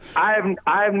 I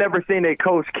have never seen a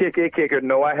coach kick a kicker.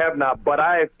 No, I have not. But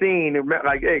I have seen,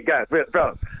 like, hey guys,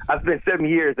 fellas, I've spent 7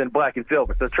 years in black and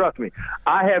silver, so trust me,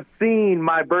 I have seen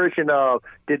my version of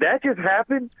 "did that just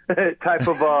happen?" type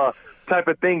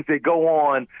of things that go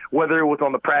on, whether it was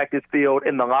on the practice field,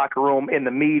 in the locker room, in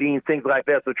the meetings, things like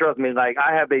that. So trust me, like,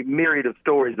 I have a myriad of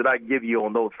stories that I can give you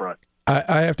on those fronts.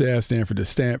 I have to ask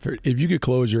Stanford, if you could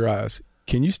close your eyes,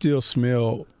 can you still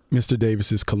smell Mr.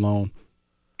 Davis's cologne?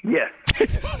 Yes.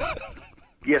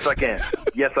 Yes, I can.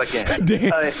 Yes, I can.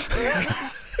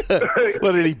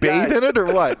 What, did he bathe in it or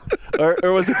what?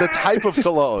 Or was it the type of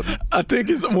cologne? I think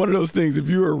it's one of those things. If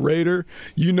you're a Raider,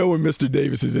 you know when Mr.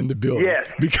 Davis is in the building. Yes.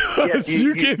 Because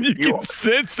you can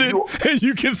sense it and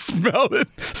you can smell it.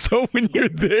 So when you're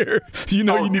there, you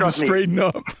know you need to straighten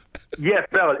up. Yes,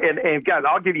 fellas, and guys,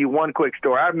 I'll give you one quick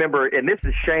story. I remember, and this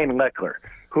is Shane Leckler,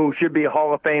 who should be a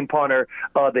Hall of Fame punter,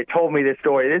 that told me this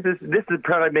story. This is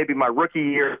probably maybe my rookie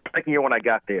year, second year when I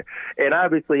got there. And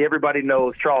obviously everybody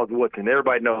knows Charles Woodson.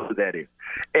 Everybody knows who that is.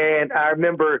 And I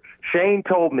remember Shane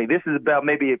told me, this is about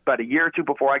a year or two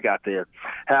before I got there,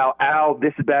 how Al,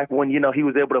 this is back when, you know, he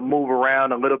was able to move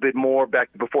around a little bit more back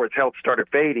before his health started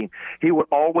fading. He would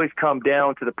always come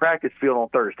down to the practice field on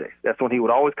Thursdays. That's when he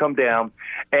would always come down.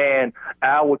 And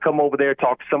Al would come over there,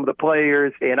 talk to some of the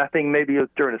players. And I think maybe it was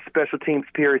during a special teams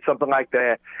period, something like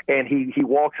that. And he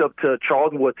walks up to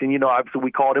Charles Woodson. You know, obviously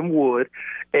we called him Wood.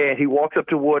 And he walks up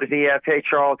to Wood and he asks, "Hey,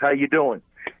 Charles, how you doing?"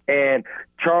 And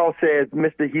Charles says,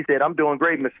 he said, "I'm doing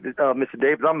great, Mr.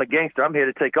 Davis. I'm a gangster. I'm here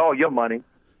to take all your money."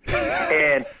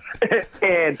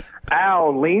 and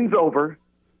Al leans over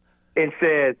and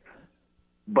says,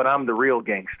 "But I'm the real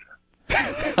gangster."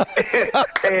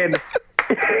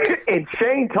 and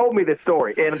Shane told me this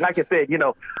story. And like I said, you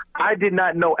know, I did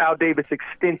not know Al Davis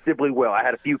extensively well. I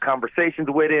had a few conversations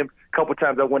with him. A couple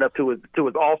times I went up to his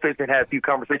office and had a few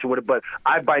conversations with him, but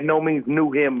I by no means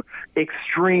knew him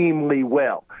extremely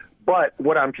well. But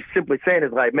what I'm just simply saying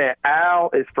is, like, man, Al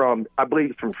is from, I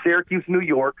believe it's from Syracuse, New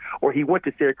York, or he went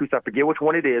to Syracuse. I forget which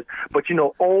one it is. But, you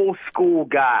know, old school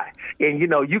guy. And, you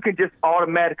know, you can just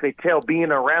automatically tell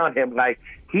being around him, like,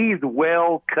 he's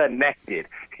well connected.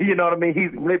 You know what I mean?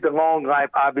 He's lived a long life,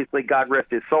 obviously, God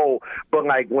rest his soul. But,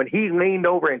 like, when he leaned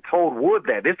over and told Wood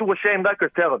that, this is what Shane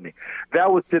Lecker's telling me.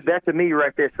 That to me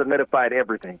right there solidified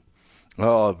everything.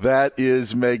 Oh, that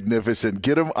is magnificent.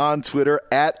 Get him on Twitter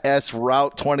at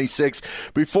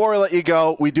SRoute26. Before I let you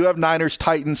go, we do have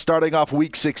Niners-Titans starting off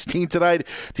Week 16 tonight.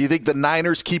 Do you think the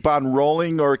Niners keep on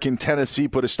rolling, or can Tennessee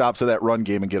put a stop to that run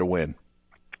game and get a win?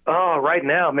 Oh, right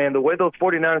now, man, the way those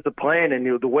 49ers are playing and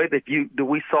the way that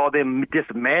we saw them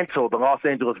dismantle the Los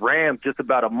Angeles Rams just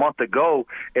about a month ago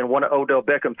in one of Odell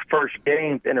Beckham's first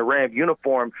games in a Ram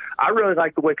uniform, I really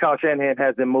like the way Kyle Shanahan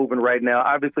has them moving right now.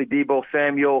 Obviously, Deebo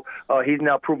Samuel, he's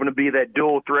now proven to be that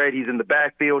dual threat. He's in the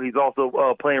backfield. He's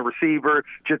also playing receiver,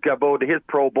 just got voted to his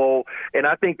Pro Bowl. And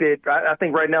I think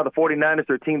right now the 49ers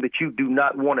are a team that you do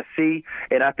not want to see.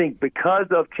 And I think because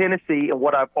of Tennessee and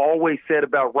what I've always said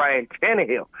about Ryan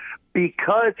Tannehill,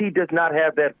 because he does not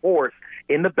have that horse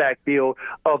in the backfield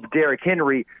of Derrick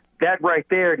Henry, that right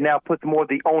there now puts more of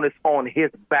the onus on his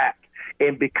back.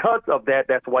 And because of that,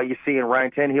 that's why you're seeing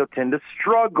Ryan Tannehill tend to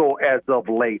struggle as of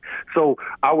late. So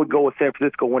I would go with San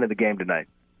Francisco winning the game tonight.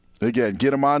 Again,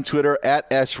 get him on Twitter at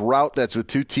SRoute. That's with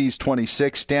 2 T's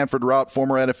 26. Stanford Route,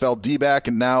 former NFL D-back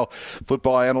and now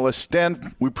football analyst.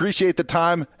 Stan, we appreciate the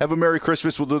time. Have a Merry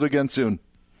Christmas. We'll do it again soon.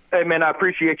 Hey, man, I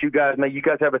appreciate you guys, man. You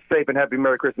guys have a safe and happy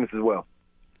Merry Christmas as well.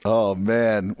 Oh,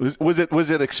 man. Was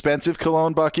it expensive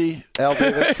cologne, Bucky? Al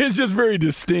Davis? It's just very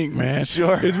distinct, man.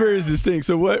 Sure. It's very distinct.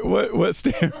 So what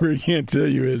Stanford can't tell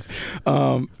you is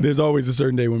there's always a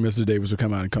certain day when Mr. Davis will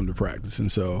come out and come to practice. And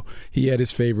so he had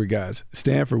his favorite guys.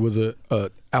 Stanford was a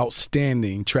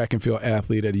outstanding track and field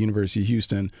athlete at the University of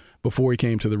Houston, before he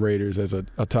came to the Raiders as a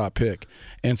top pick.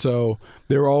 And so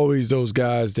there were always those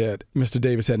guys that Mr.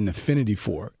 Davis had an affinity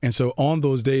for. And so on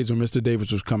those days when Mr.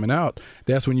 Davis was coming out,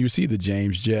 that's when you see the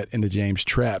James Jett and the James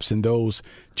Traps and those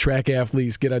track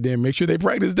athletes get out there and make sure they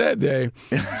practice that day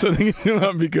so they can come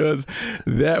out, because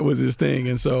that was his thing.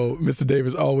 And so Mr.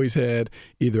 Davis always had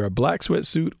either a black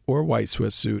sweatsuit or a white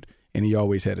sweatsuit, and he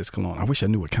always had his cologne. I wish I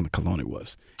knew what kind of cologne it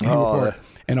was.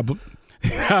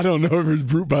 I don't know if it was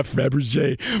brewed by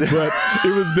Fabergé, but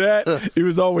it was that. It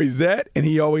was always that, and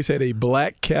he always had a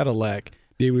black Cadillac.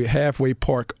 They would halfway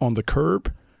park on the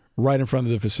curb right in front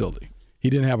of the facility. He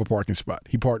didn't have a parking spot.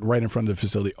 He parked right in front of the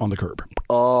facility on the curb.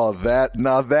 Oh,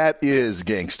 that is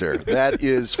gangster. That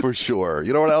is for sure.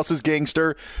 You know what else is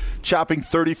gangster? Chopping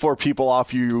 34 people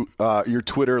off your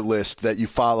Twitter list that you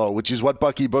follow, which is what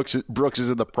Bucky Brooks is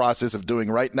in the process of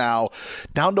doing right now,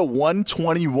 down to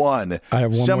 121. I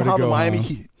have one Somehow more to go.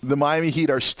 The Miami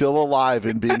Heat are still alive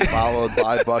and being followed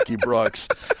by Bucky Brooks.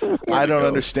 I don't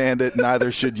understand it.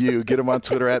 Neither should you. Get him on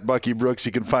Twitter at Bucky Brooks.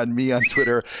 You can find me on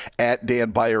Twitter at Dan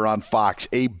Beyer on Fox.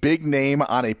 A big name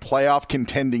on a playoff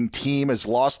contending team has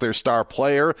lost their star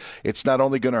player. It's not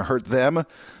only going to hurt them,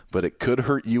 but it could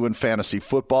hurt you in fantasy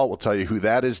football. We'll tell you who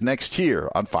that is next here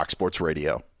on Fox Sports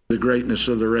Radio. The greatness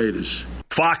of the Raiders.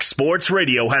 Fox Sports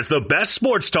Radio has the best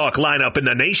sports talk lineup in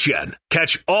the nation.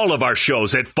 Catch all of our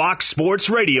shows at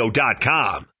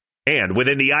foxsportsradio.com. And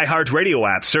within the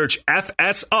iHeartRadio app, search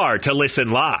FSR to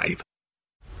listen live.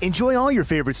 Enjoy all your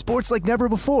favorite sports like never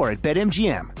before at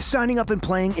BetMGM. Signing up and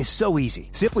playing is so easy.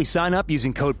 Simply sign up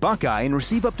using code Buckeye and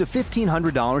receive up to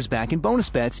 $1,500 back in bonus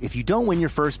bets if you don't win your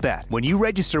first bet. When you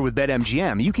register with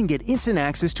BetMGM, you can get instant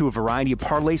access to a variety of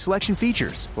parlay selection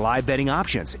features, live betting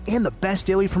options, and the best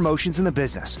daily promotions in the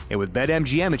business. And with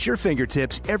BetMGM at your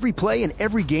fingertips, every play and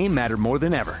every game matter more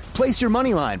than ever. Place your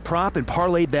moneyline, prop, and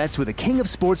parlay bets with the king of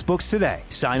sportsbooks today.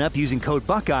 Sign up using code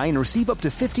Buckeye and receive up to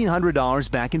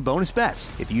 $1,500 back in bonus bets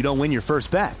if you don't win your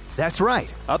first bet. That's right,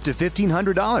 up to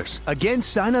 $1,500. Again,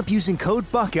 sign up using code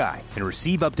Buckeye and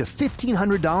receive up to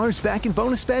 $1,500 back in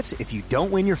bonus bets if you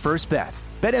don't win your first bet.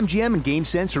 BetMGM and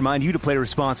GameSense remind you to play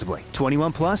responsibly.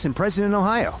 21 plus and present in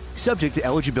Ohio. Subject to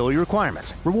eligibility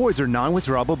requirements. Rewards are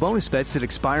non-withdrawable bonus bets that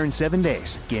expire in 7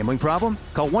 days. Gambling problem?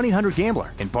 Call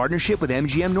 1-800-GAMBLER in partnership with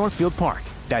MGM Northfield Park.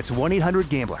 That's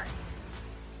 1-800-GAMBLER.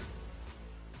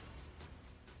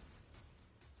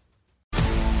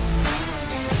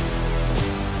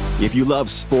 If you love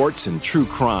sports and true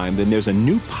crime, then there's a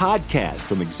new podcast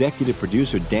from executive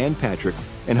producer Dan Patrick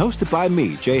and hosted by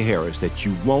me, Jay Harris, that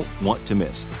you won't want to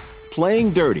miss.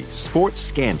 Playing Dirty: Sports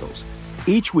Scandals.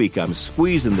 Each week, I'm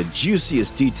squeezing the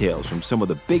juiciest details from some of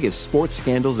the biggest sports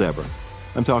scandals ever.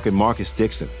 I'm talking Marcus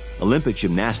Dixon, Olympic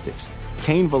gymnastics,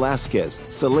 Cain Velasquez,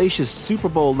 salacious Super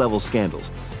Bowl-level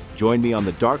scandals. Join me on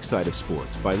the dark side of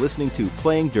sports by listening to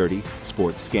Playing Dirty: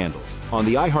 Sports Scandals on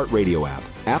the iHeartRadio app,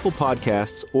 Apple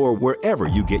Podcasts, or wherever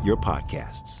you get your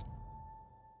podcasts.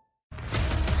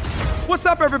 What's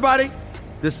up, everybody?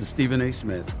 This is Stephen A.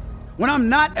 Smith. When I'm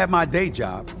not at my day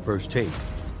job, First Take,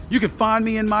 you can find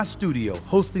me in my studio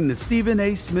hosting the Stephen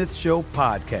A. Smith Show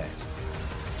podcast.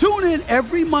 Tune in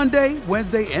every Monday,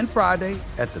 Wednesday, and Friday,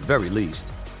 at the very least,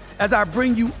 as I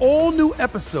bring you all new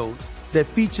episodes that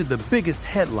feature the biggest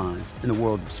headlines in the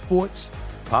world of sports,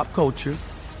 pop culture,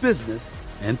 business,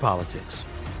 and politics.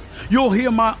 You'll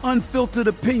hear my unfiltered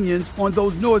opinions on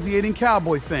those nauseating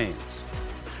Cowboy fans,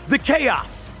 the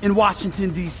chaos in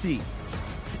Washington, D.C.,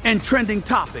 and trending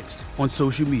topics on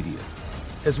social media,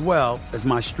 as well as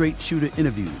my straight shooter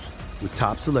interviews with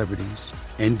top celebrities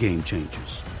and game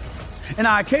changers. And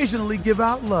I occasionally give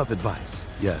out love advice.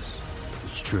 Yes,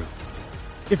 it's true.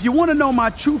 If you want to know my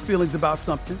true feelings about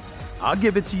something, I'll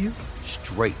give it to you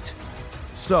straight.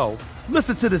 So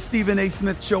listen to the Stephen A.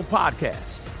 Smith Show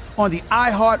podcast on the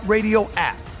iHeartRadio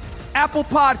app, Apple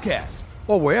Podcasts,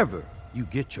 or wherever you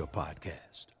get your podcast.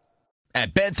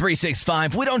 At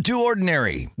Bet365, we don't do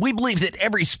ordinary. We believe that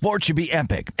every sport should be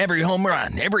epic. Every home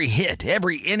run, every hit,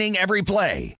 every inning, every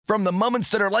play. From the moments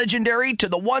that are legendary to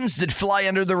the ones that fly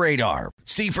under the radar.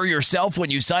 See for yourself when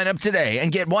you sign up today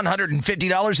and get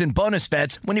 $150 in bonus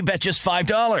bets when you bet just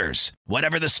 $5.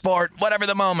 Whatever the sport, whatever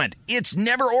the moment, it's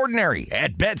never ordinary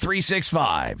at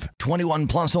Bet365. 21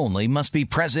 plus only. Must be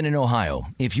present in Ohio.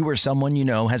 If you or someone you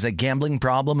know has a gambling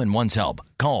problem and wants help,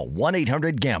 call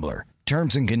 1-800-GAMBLER.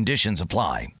 Terms and conditions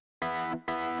apply.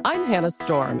 I'm Hannah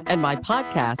Storm, and my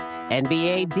podcast,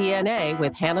 NBA DNA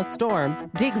with Hannah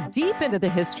Storm, digs deep into the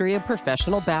history of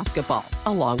professional basketball,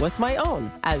 along with my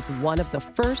own, as one of the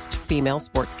first female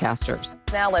sportscasters.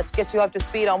 Now let's get you up to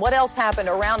speed on what else happened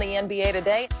around the NBA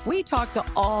today. We talk to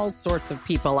all sorts of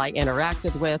people I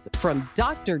interacted with, from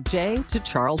Dr. J to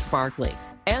Charles Barkley,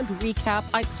 and recap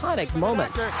iconic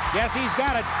moments. Yes, he's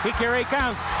got it. Here he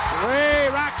comes. Way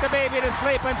rock the baby to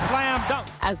sleep and slam dunk.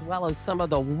 As well as some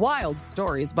of the wild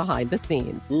stories behind the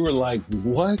scenes. We were like,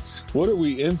 what? What are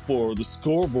we in for? The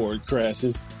scoreboard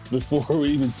crashes before we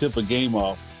even tip a game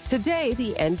off. Today,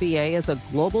 the NBA is a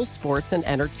global sports and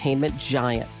entertainment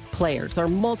giant. Players are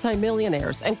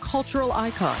multimillionaires and cultural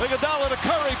icons. Iguodala to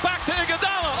Curry, back to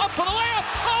Iguodala, up for the layup.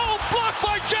 Oh, blocked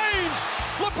by James.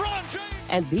 LeBron James.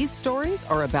 And these stories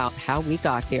are about how we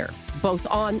got here, both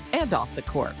on and off the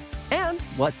court. And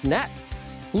what's next?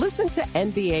 Listen to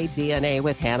NBA DNA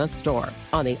with Hannah Storm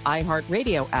on the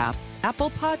iHeartRadio app, Apple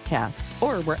Podcasts,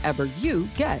 or wherever you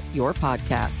get your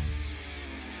podcasts.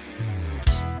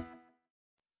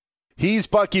 He's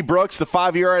Bucky Brooks, the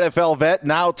 5-year NFL vet,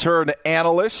 now turned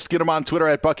analyst. Get him on Twitter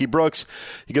at Bucky Brooks.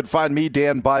 You can find me,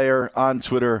 Dan Beyer, on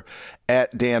Twitter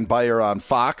at Dan Beyer on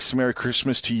Fox. Merry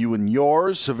Christmas to you and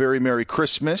yours. A very Merry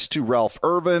Christmas to Ralph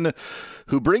Irvin,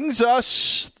 who brings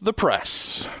us the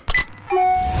press.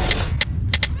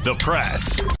 The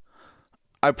press.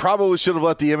 I probably should have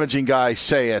let the imaging guy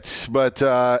say it. But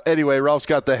anyway, Ralph's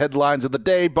got the headlines of the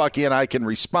day. Bucky and I can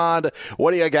respond.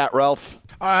 What do you got, Ralph?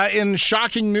 In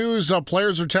shocking news,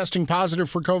 players are testing positive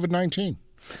for COVID-19.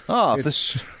 Oh,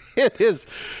 it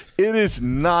is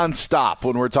nonstop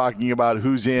when we're talking about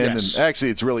who's in. Yes. And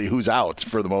actually, it's really who's out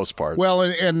for the most part. Well,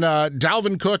 and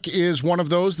Dalvin Cook is one of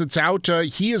those that's out.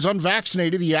 He is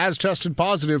unvaccinated. He has tested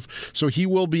positive, so he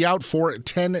will be out for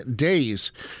 10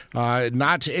 days.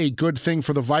 Not a good thing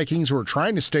for the Vikings, who are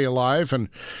trying to stay alive and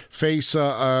face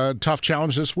a tough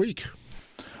challenge this week.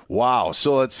 Wow.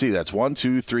 So let's see. That's 1,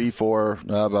 2, 3, 4,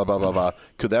 blah, blah, blah, blah.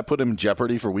 Could that put him in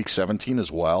jeopardy for week 17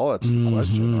 as well? That's the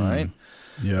question, right?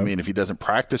 Yep. I mean, if he doesn't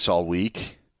practice all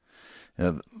week,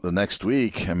 the next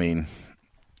week, I mean,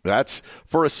 that's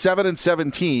for a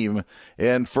 7-7 team.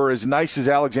 And for as nice as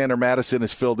Alexander Mattison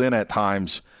is filled in at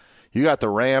times, you got the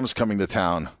Rams coming to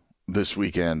town this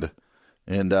weekend.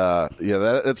 And,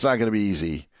 that's not going to be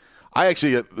easy. I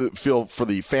actually feel for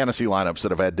the fantasy lineups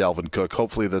that have had Dalvin Cook.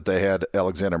 Hopefully that they had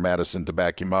Alexander Mattison to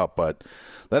back him up, but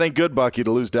that ain't good, Bucky, to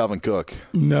lose Dalvin Cook.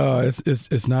 No,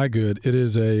 it's not good. It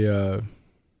is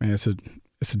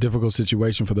it's a difficult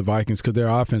situation for the Vikings because their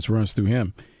offense runs through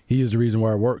him. He is the reason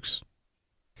why it works.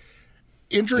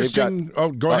 Interesting.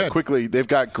 Go ahead. Quickly, they've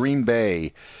got Green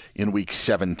Bay in week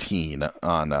 17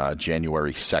 on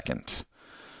January 2nd.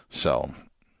 So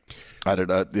I don't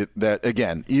know that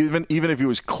again. Even if he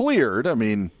was cleared, I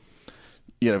mean,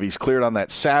 if he's cleared on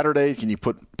that Saturday, can you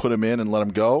put him in and let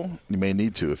him go? You may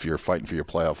need to if you're fighting for your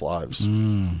playoff lives.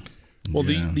 Well,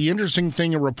 the interesting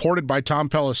thing reported by Tom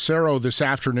Pelissero this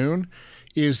afternoon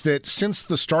is that since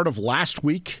the start of last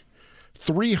week,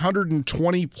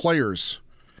 320 players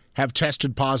have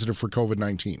tested positive for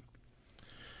COVID-19.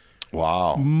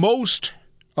 Wow. Most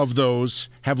of those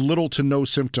have little to no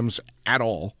symptoms at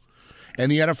all.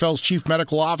 And the NFL's chief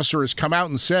medical officer has come out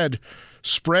and said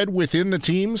spread within the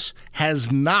teams has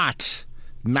not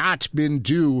been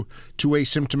due to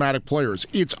asymptomatic players.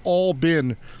 It's all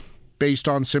been based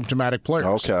on symptomatic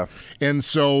players. Okay. And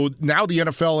so now the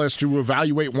NFL has to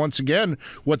evaluate once again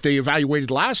what they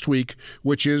evaluated last week,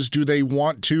 which is, do they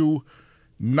want to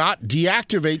not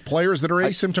deactivate players that are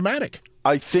asymptomatic?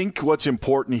 I think what's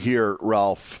important here,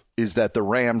 Ralph, is that the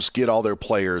Rams get all their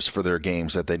players for their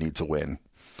games that they need to win.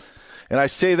 And I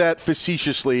say that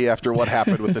facetiously after what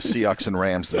happened with the Seahawks and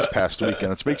Rams this past weekend.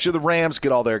 Let's make sure the Rams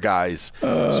get all their guys.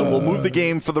 So we'll move the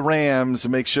game for the Rams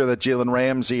and make sure that Jalen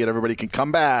Ramsey and everybody can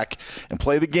come back and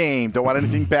play the game. Don't want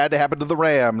anything bad to happen to the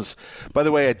Rams. By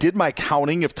the way, I did my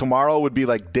counting. If tomorrow would be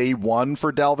like day 1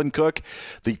 for Dalvin Cook,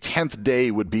 the 10th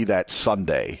day would be that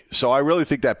Sunday. So I really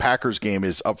think that Packers game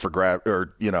is up for grab,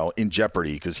 or in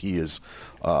jeopardy because he is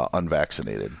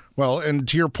unvaccinated. Well, and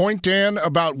to your point, Dan,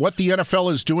 about what the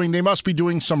NFL is doing, they must be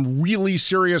doing some really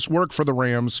serious work for the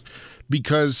Rams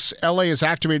because LA has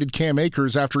activated Cam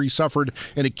Akers after he suffered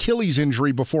an Achilles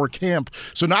injury before camp.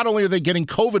 So not only are they getting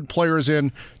COVID players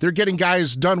in, they're getting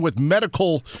guys done with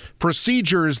medical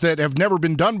procedures that have never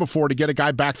been done before to get a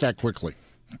guy back that quickly.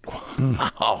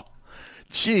 Wow.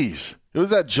 Jeez. It was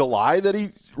that July that he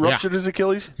ruptured his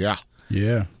Achilles? Yeah.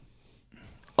 Yeah.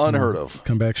 Unheard of.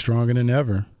 Come back stronger than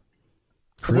ever.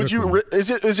 Critical. Would you?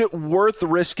 Is it worth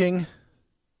risking?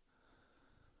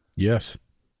 Yes.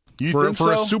 For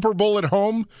a Super Bowl at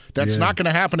home, that's not going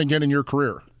to happen again in your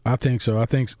career. I think so. I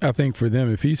think for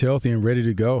them, if he's healthy and ready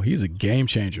to go, he's a game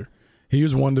changer. He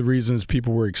was one of the reasons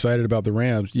people were excited about the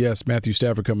Rams. Yes, Matthew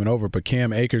Stafford coming over, but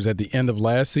Cam Akers at the end of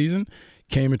last season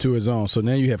came into his own. So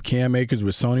now you have Cam Akers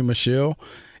with Sony Michel,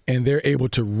 and they're able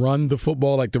to run the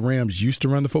football like the Rams used to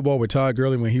run the football with Todd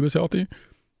Gurley when he was healthy.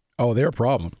 Oh, they're a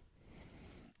problem.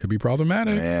 Could be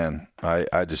problematic. Man, I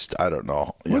don't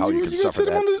know how you can suffer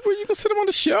that. Were you going to sit him on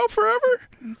the shelf forever?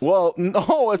 Well,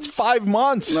 no, it's 5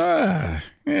 months.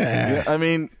 Yeah, I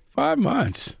mean, 5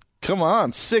 months. Come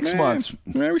on, 6 months.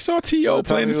 Man, we saw T.O.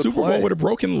 playing the Super Bowl with a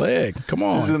broken leg. Come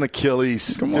on. This is an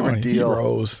Achilles. Come different on, deal.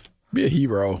 Heroes. Be a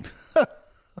hero.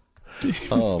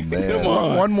 Oh, man.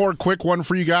 One more quick one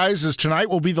for you guys is tonight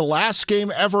will be the last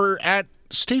game ever at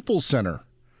Staples Center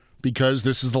because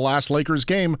this is the last Lakers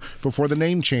game before the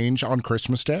name change on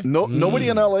Christmas Day. Nobody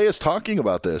in L.A. is talking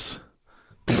about this.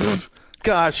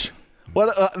 Gosh.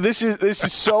 What this is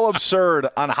so absurd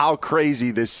on how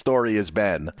crazy this story has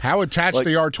been. How attached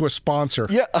they are to a sponsor.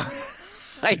 Yeah,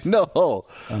 I know.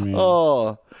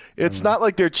 It's not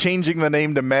like they're changing the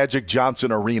name to Magic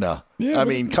Johnson Arena. Yeah, I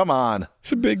mean, come on.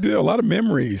 It's a big deal. A lot of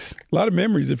memories. A lot of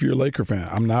memories if you're a Laker fan.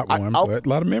 I'm not one, but a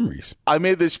lot of memories. I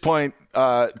made this point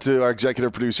to our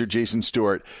executive producer, Jason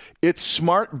Stewart. It's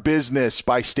smart business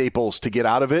by Staples to get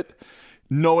out of it,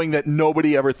 knowing that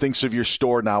nobody ever thinks of your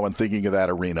store now and thinking of that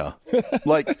arena.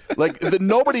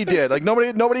 Nobody did. Like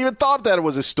nobody even thought that it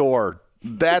was a store.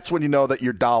 That's when you know that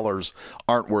your dollars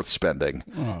aren't worth spending.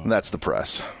 And that's the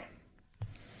press.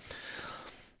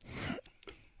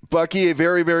 Bucky, a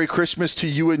very Merry Christmas to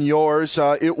you and yours.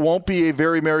 It won't be a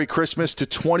very Merry Christmas to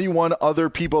 21 other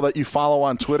people that you follow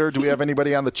on Twitter. Do we have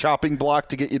anybody on the chopping block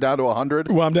to get you down to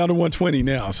 100? Well, I'm down to 120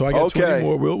 now, so I got 20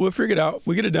 more. We'll figure it out.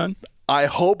 We'll get it done. I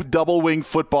hope Double Wing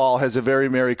Football has a very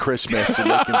Merry Christmas and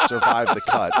they can survive the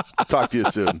cut. Talk to you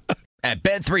soon. At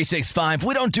Bet365,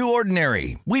 we don't do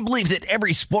ordinary. We believe that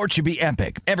every sport should be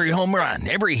epic. Every home run,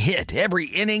 every hit, every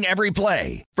inning, every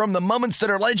play. From the moments that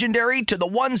are legendary to the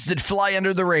ones that fly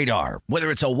under the radar. Whether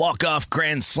it's a walk-off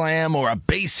grand slam or a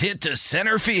base hit to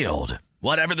center field.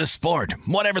 Whatever the sport,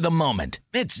 whatever the moment.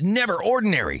 It's never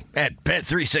ordinary at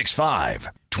Bet365.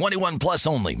 21 plus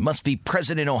only. Must be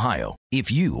present in Ohio.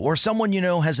 If you or someone you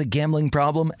know has a gambling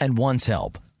problem and wants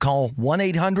help, call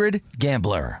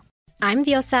 1-800-GAMBLER. I'm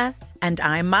Diosa. And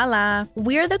I'm Mala.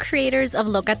 We're the creators of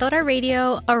Locatora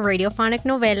Radio, a radiophonic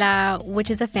novela, which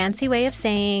is a fancy way of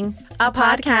saying a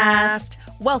podcast.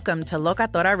 Welcome to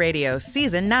Locatora Radio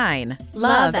Season 9.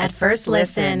 Love at First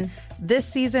Listen. This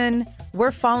season,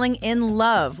 we're falling in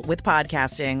love with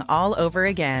podcasting all over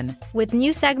again. With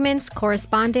new segments,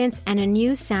 correspondence, and a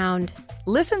new sound.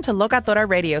 Listen to Locatora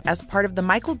Radio as part of the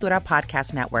Michael Dura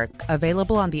Podcast Network.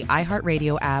 Available on the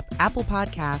iHeartRadio app, Apple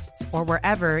Podcasts, or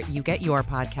wherever you get your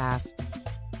podcasts.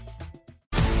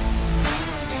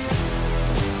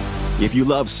 If you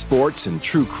love sports and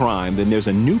true crime, then there's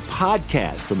a new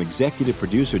podcast from executive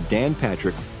producer Dan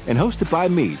Patrick and hosted by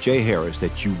me, Jay Harris,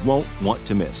 that you won't want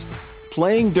to miss.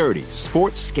 Playing Dirty: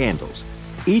 Sports Scandals.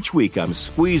 Each week, I'm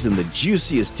squeezing the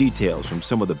juiciest details from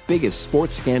some of the biggest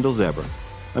sports scandals ever.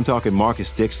 I'm talking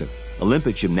Marcus Dixon,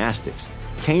 Olympic gymnastics,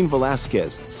 Cain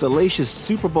Velasquez, salacious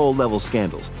Super Bowl-level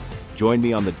scandals. Join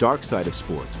me on the dark side of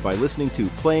sports by listening to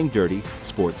Playing Dirty: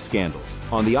 Sports Scandals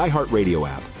on the iHeartRadio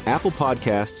app, Apple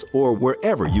Podcasts, or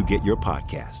wherever you get your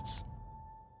podcasts.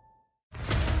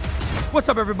 What's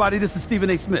up, everybody? This is Stephen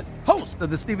A. Smith, host of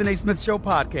the Stephen A. Smith Show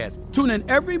podcast. Tune in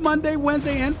every Monday,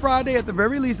 Wednesday, and Friday at the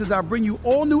very least as I bring you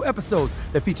all new episodes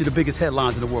that feature the biggest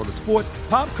headlines in the world of sports,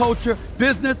 pop culture,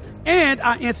 business, and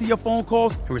I answer your phone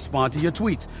calls and respond to your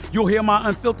tweets. You'll hear my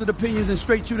unfiltered opinions and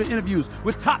straight-shooter interviews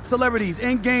with top celebrities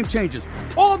and game changers.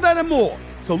 All that and more.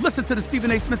 So listen to the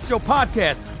Stephen A. Smith Show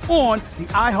podcast on the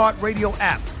iHeartRadio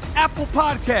app, Apple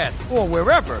Podcasts, or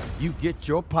wherever you get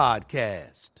your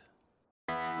podcast.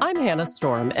 I'm Hannah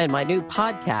Storm, and my new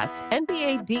podcast,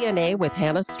 NBA DNA with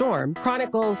Hannah Storm,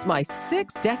 chronicles my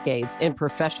 6 decades in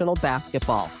professional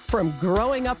basketball. From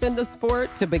growing up in the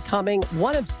sport to becoming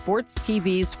one of sports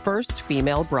TV's first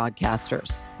female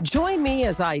broadcasters. Join me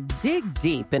as I dig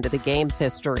deep into the game's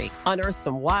history, unearth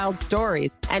some wild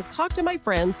stories, and talk to my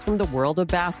friends from the world of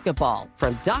basketball,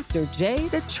 from Dr. J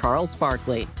to Charles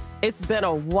Barkley. It's been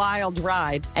a wild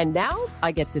ride, and now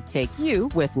I get to take you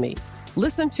with me.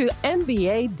 Listen to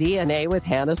NBA DNA with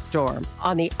Hannah Storm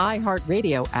on the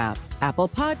iHeartRadio app, Apple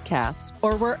Podcasts,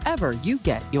 or wherever you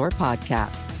get your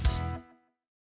podcasts.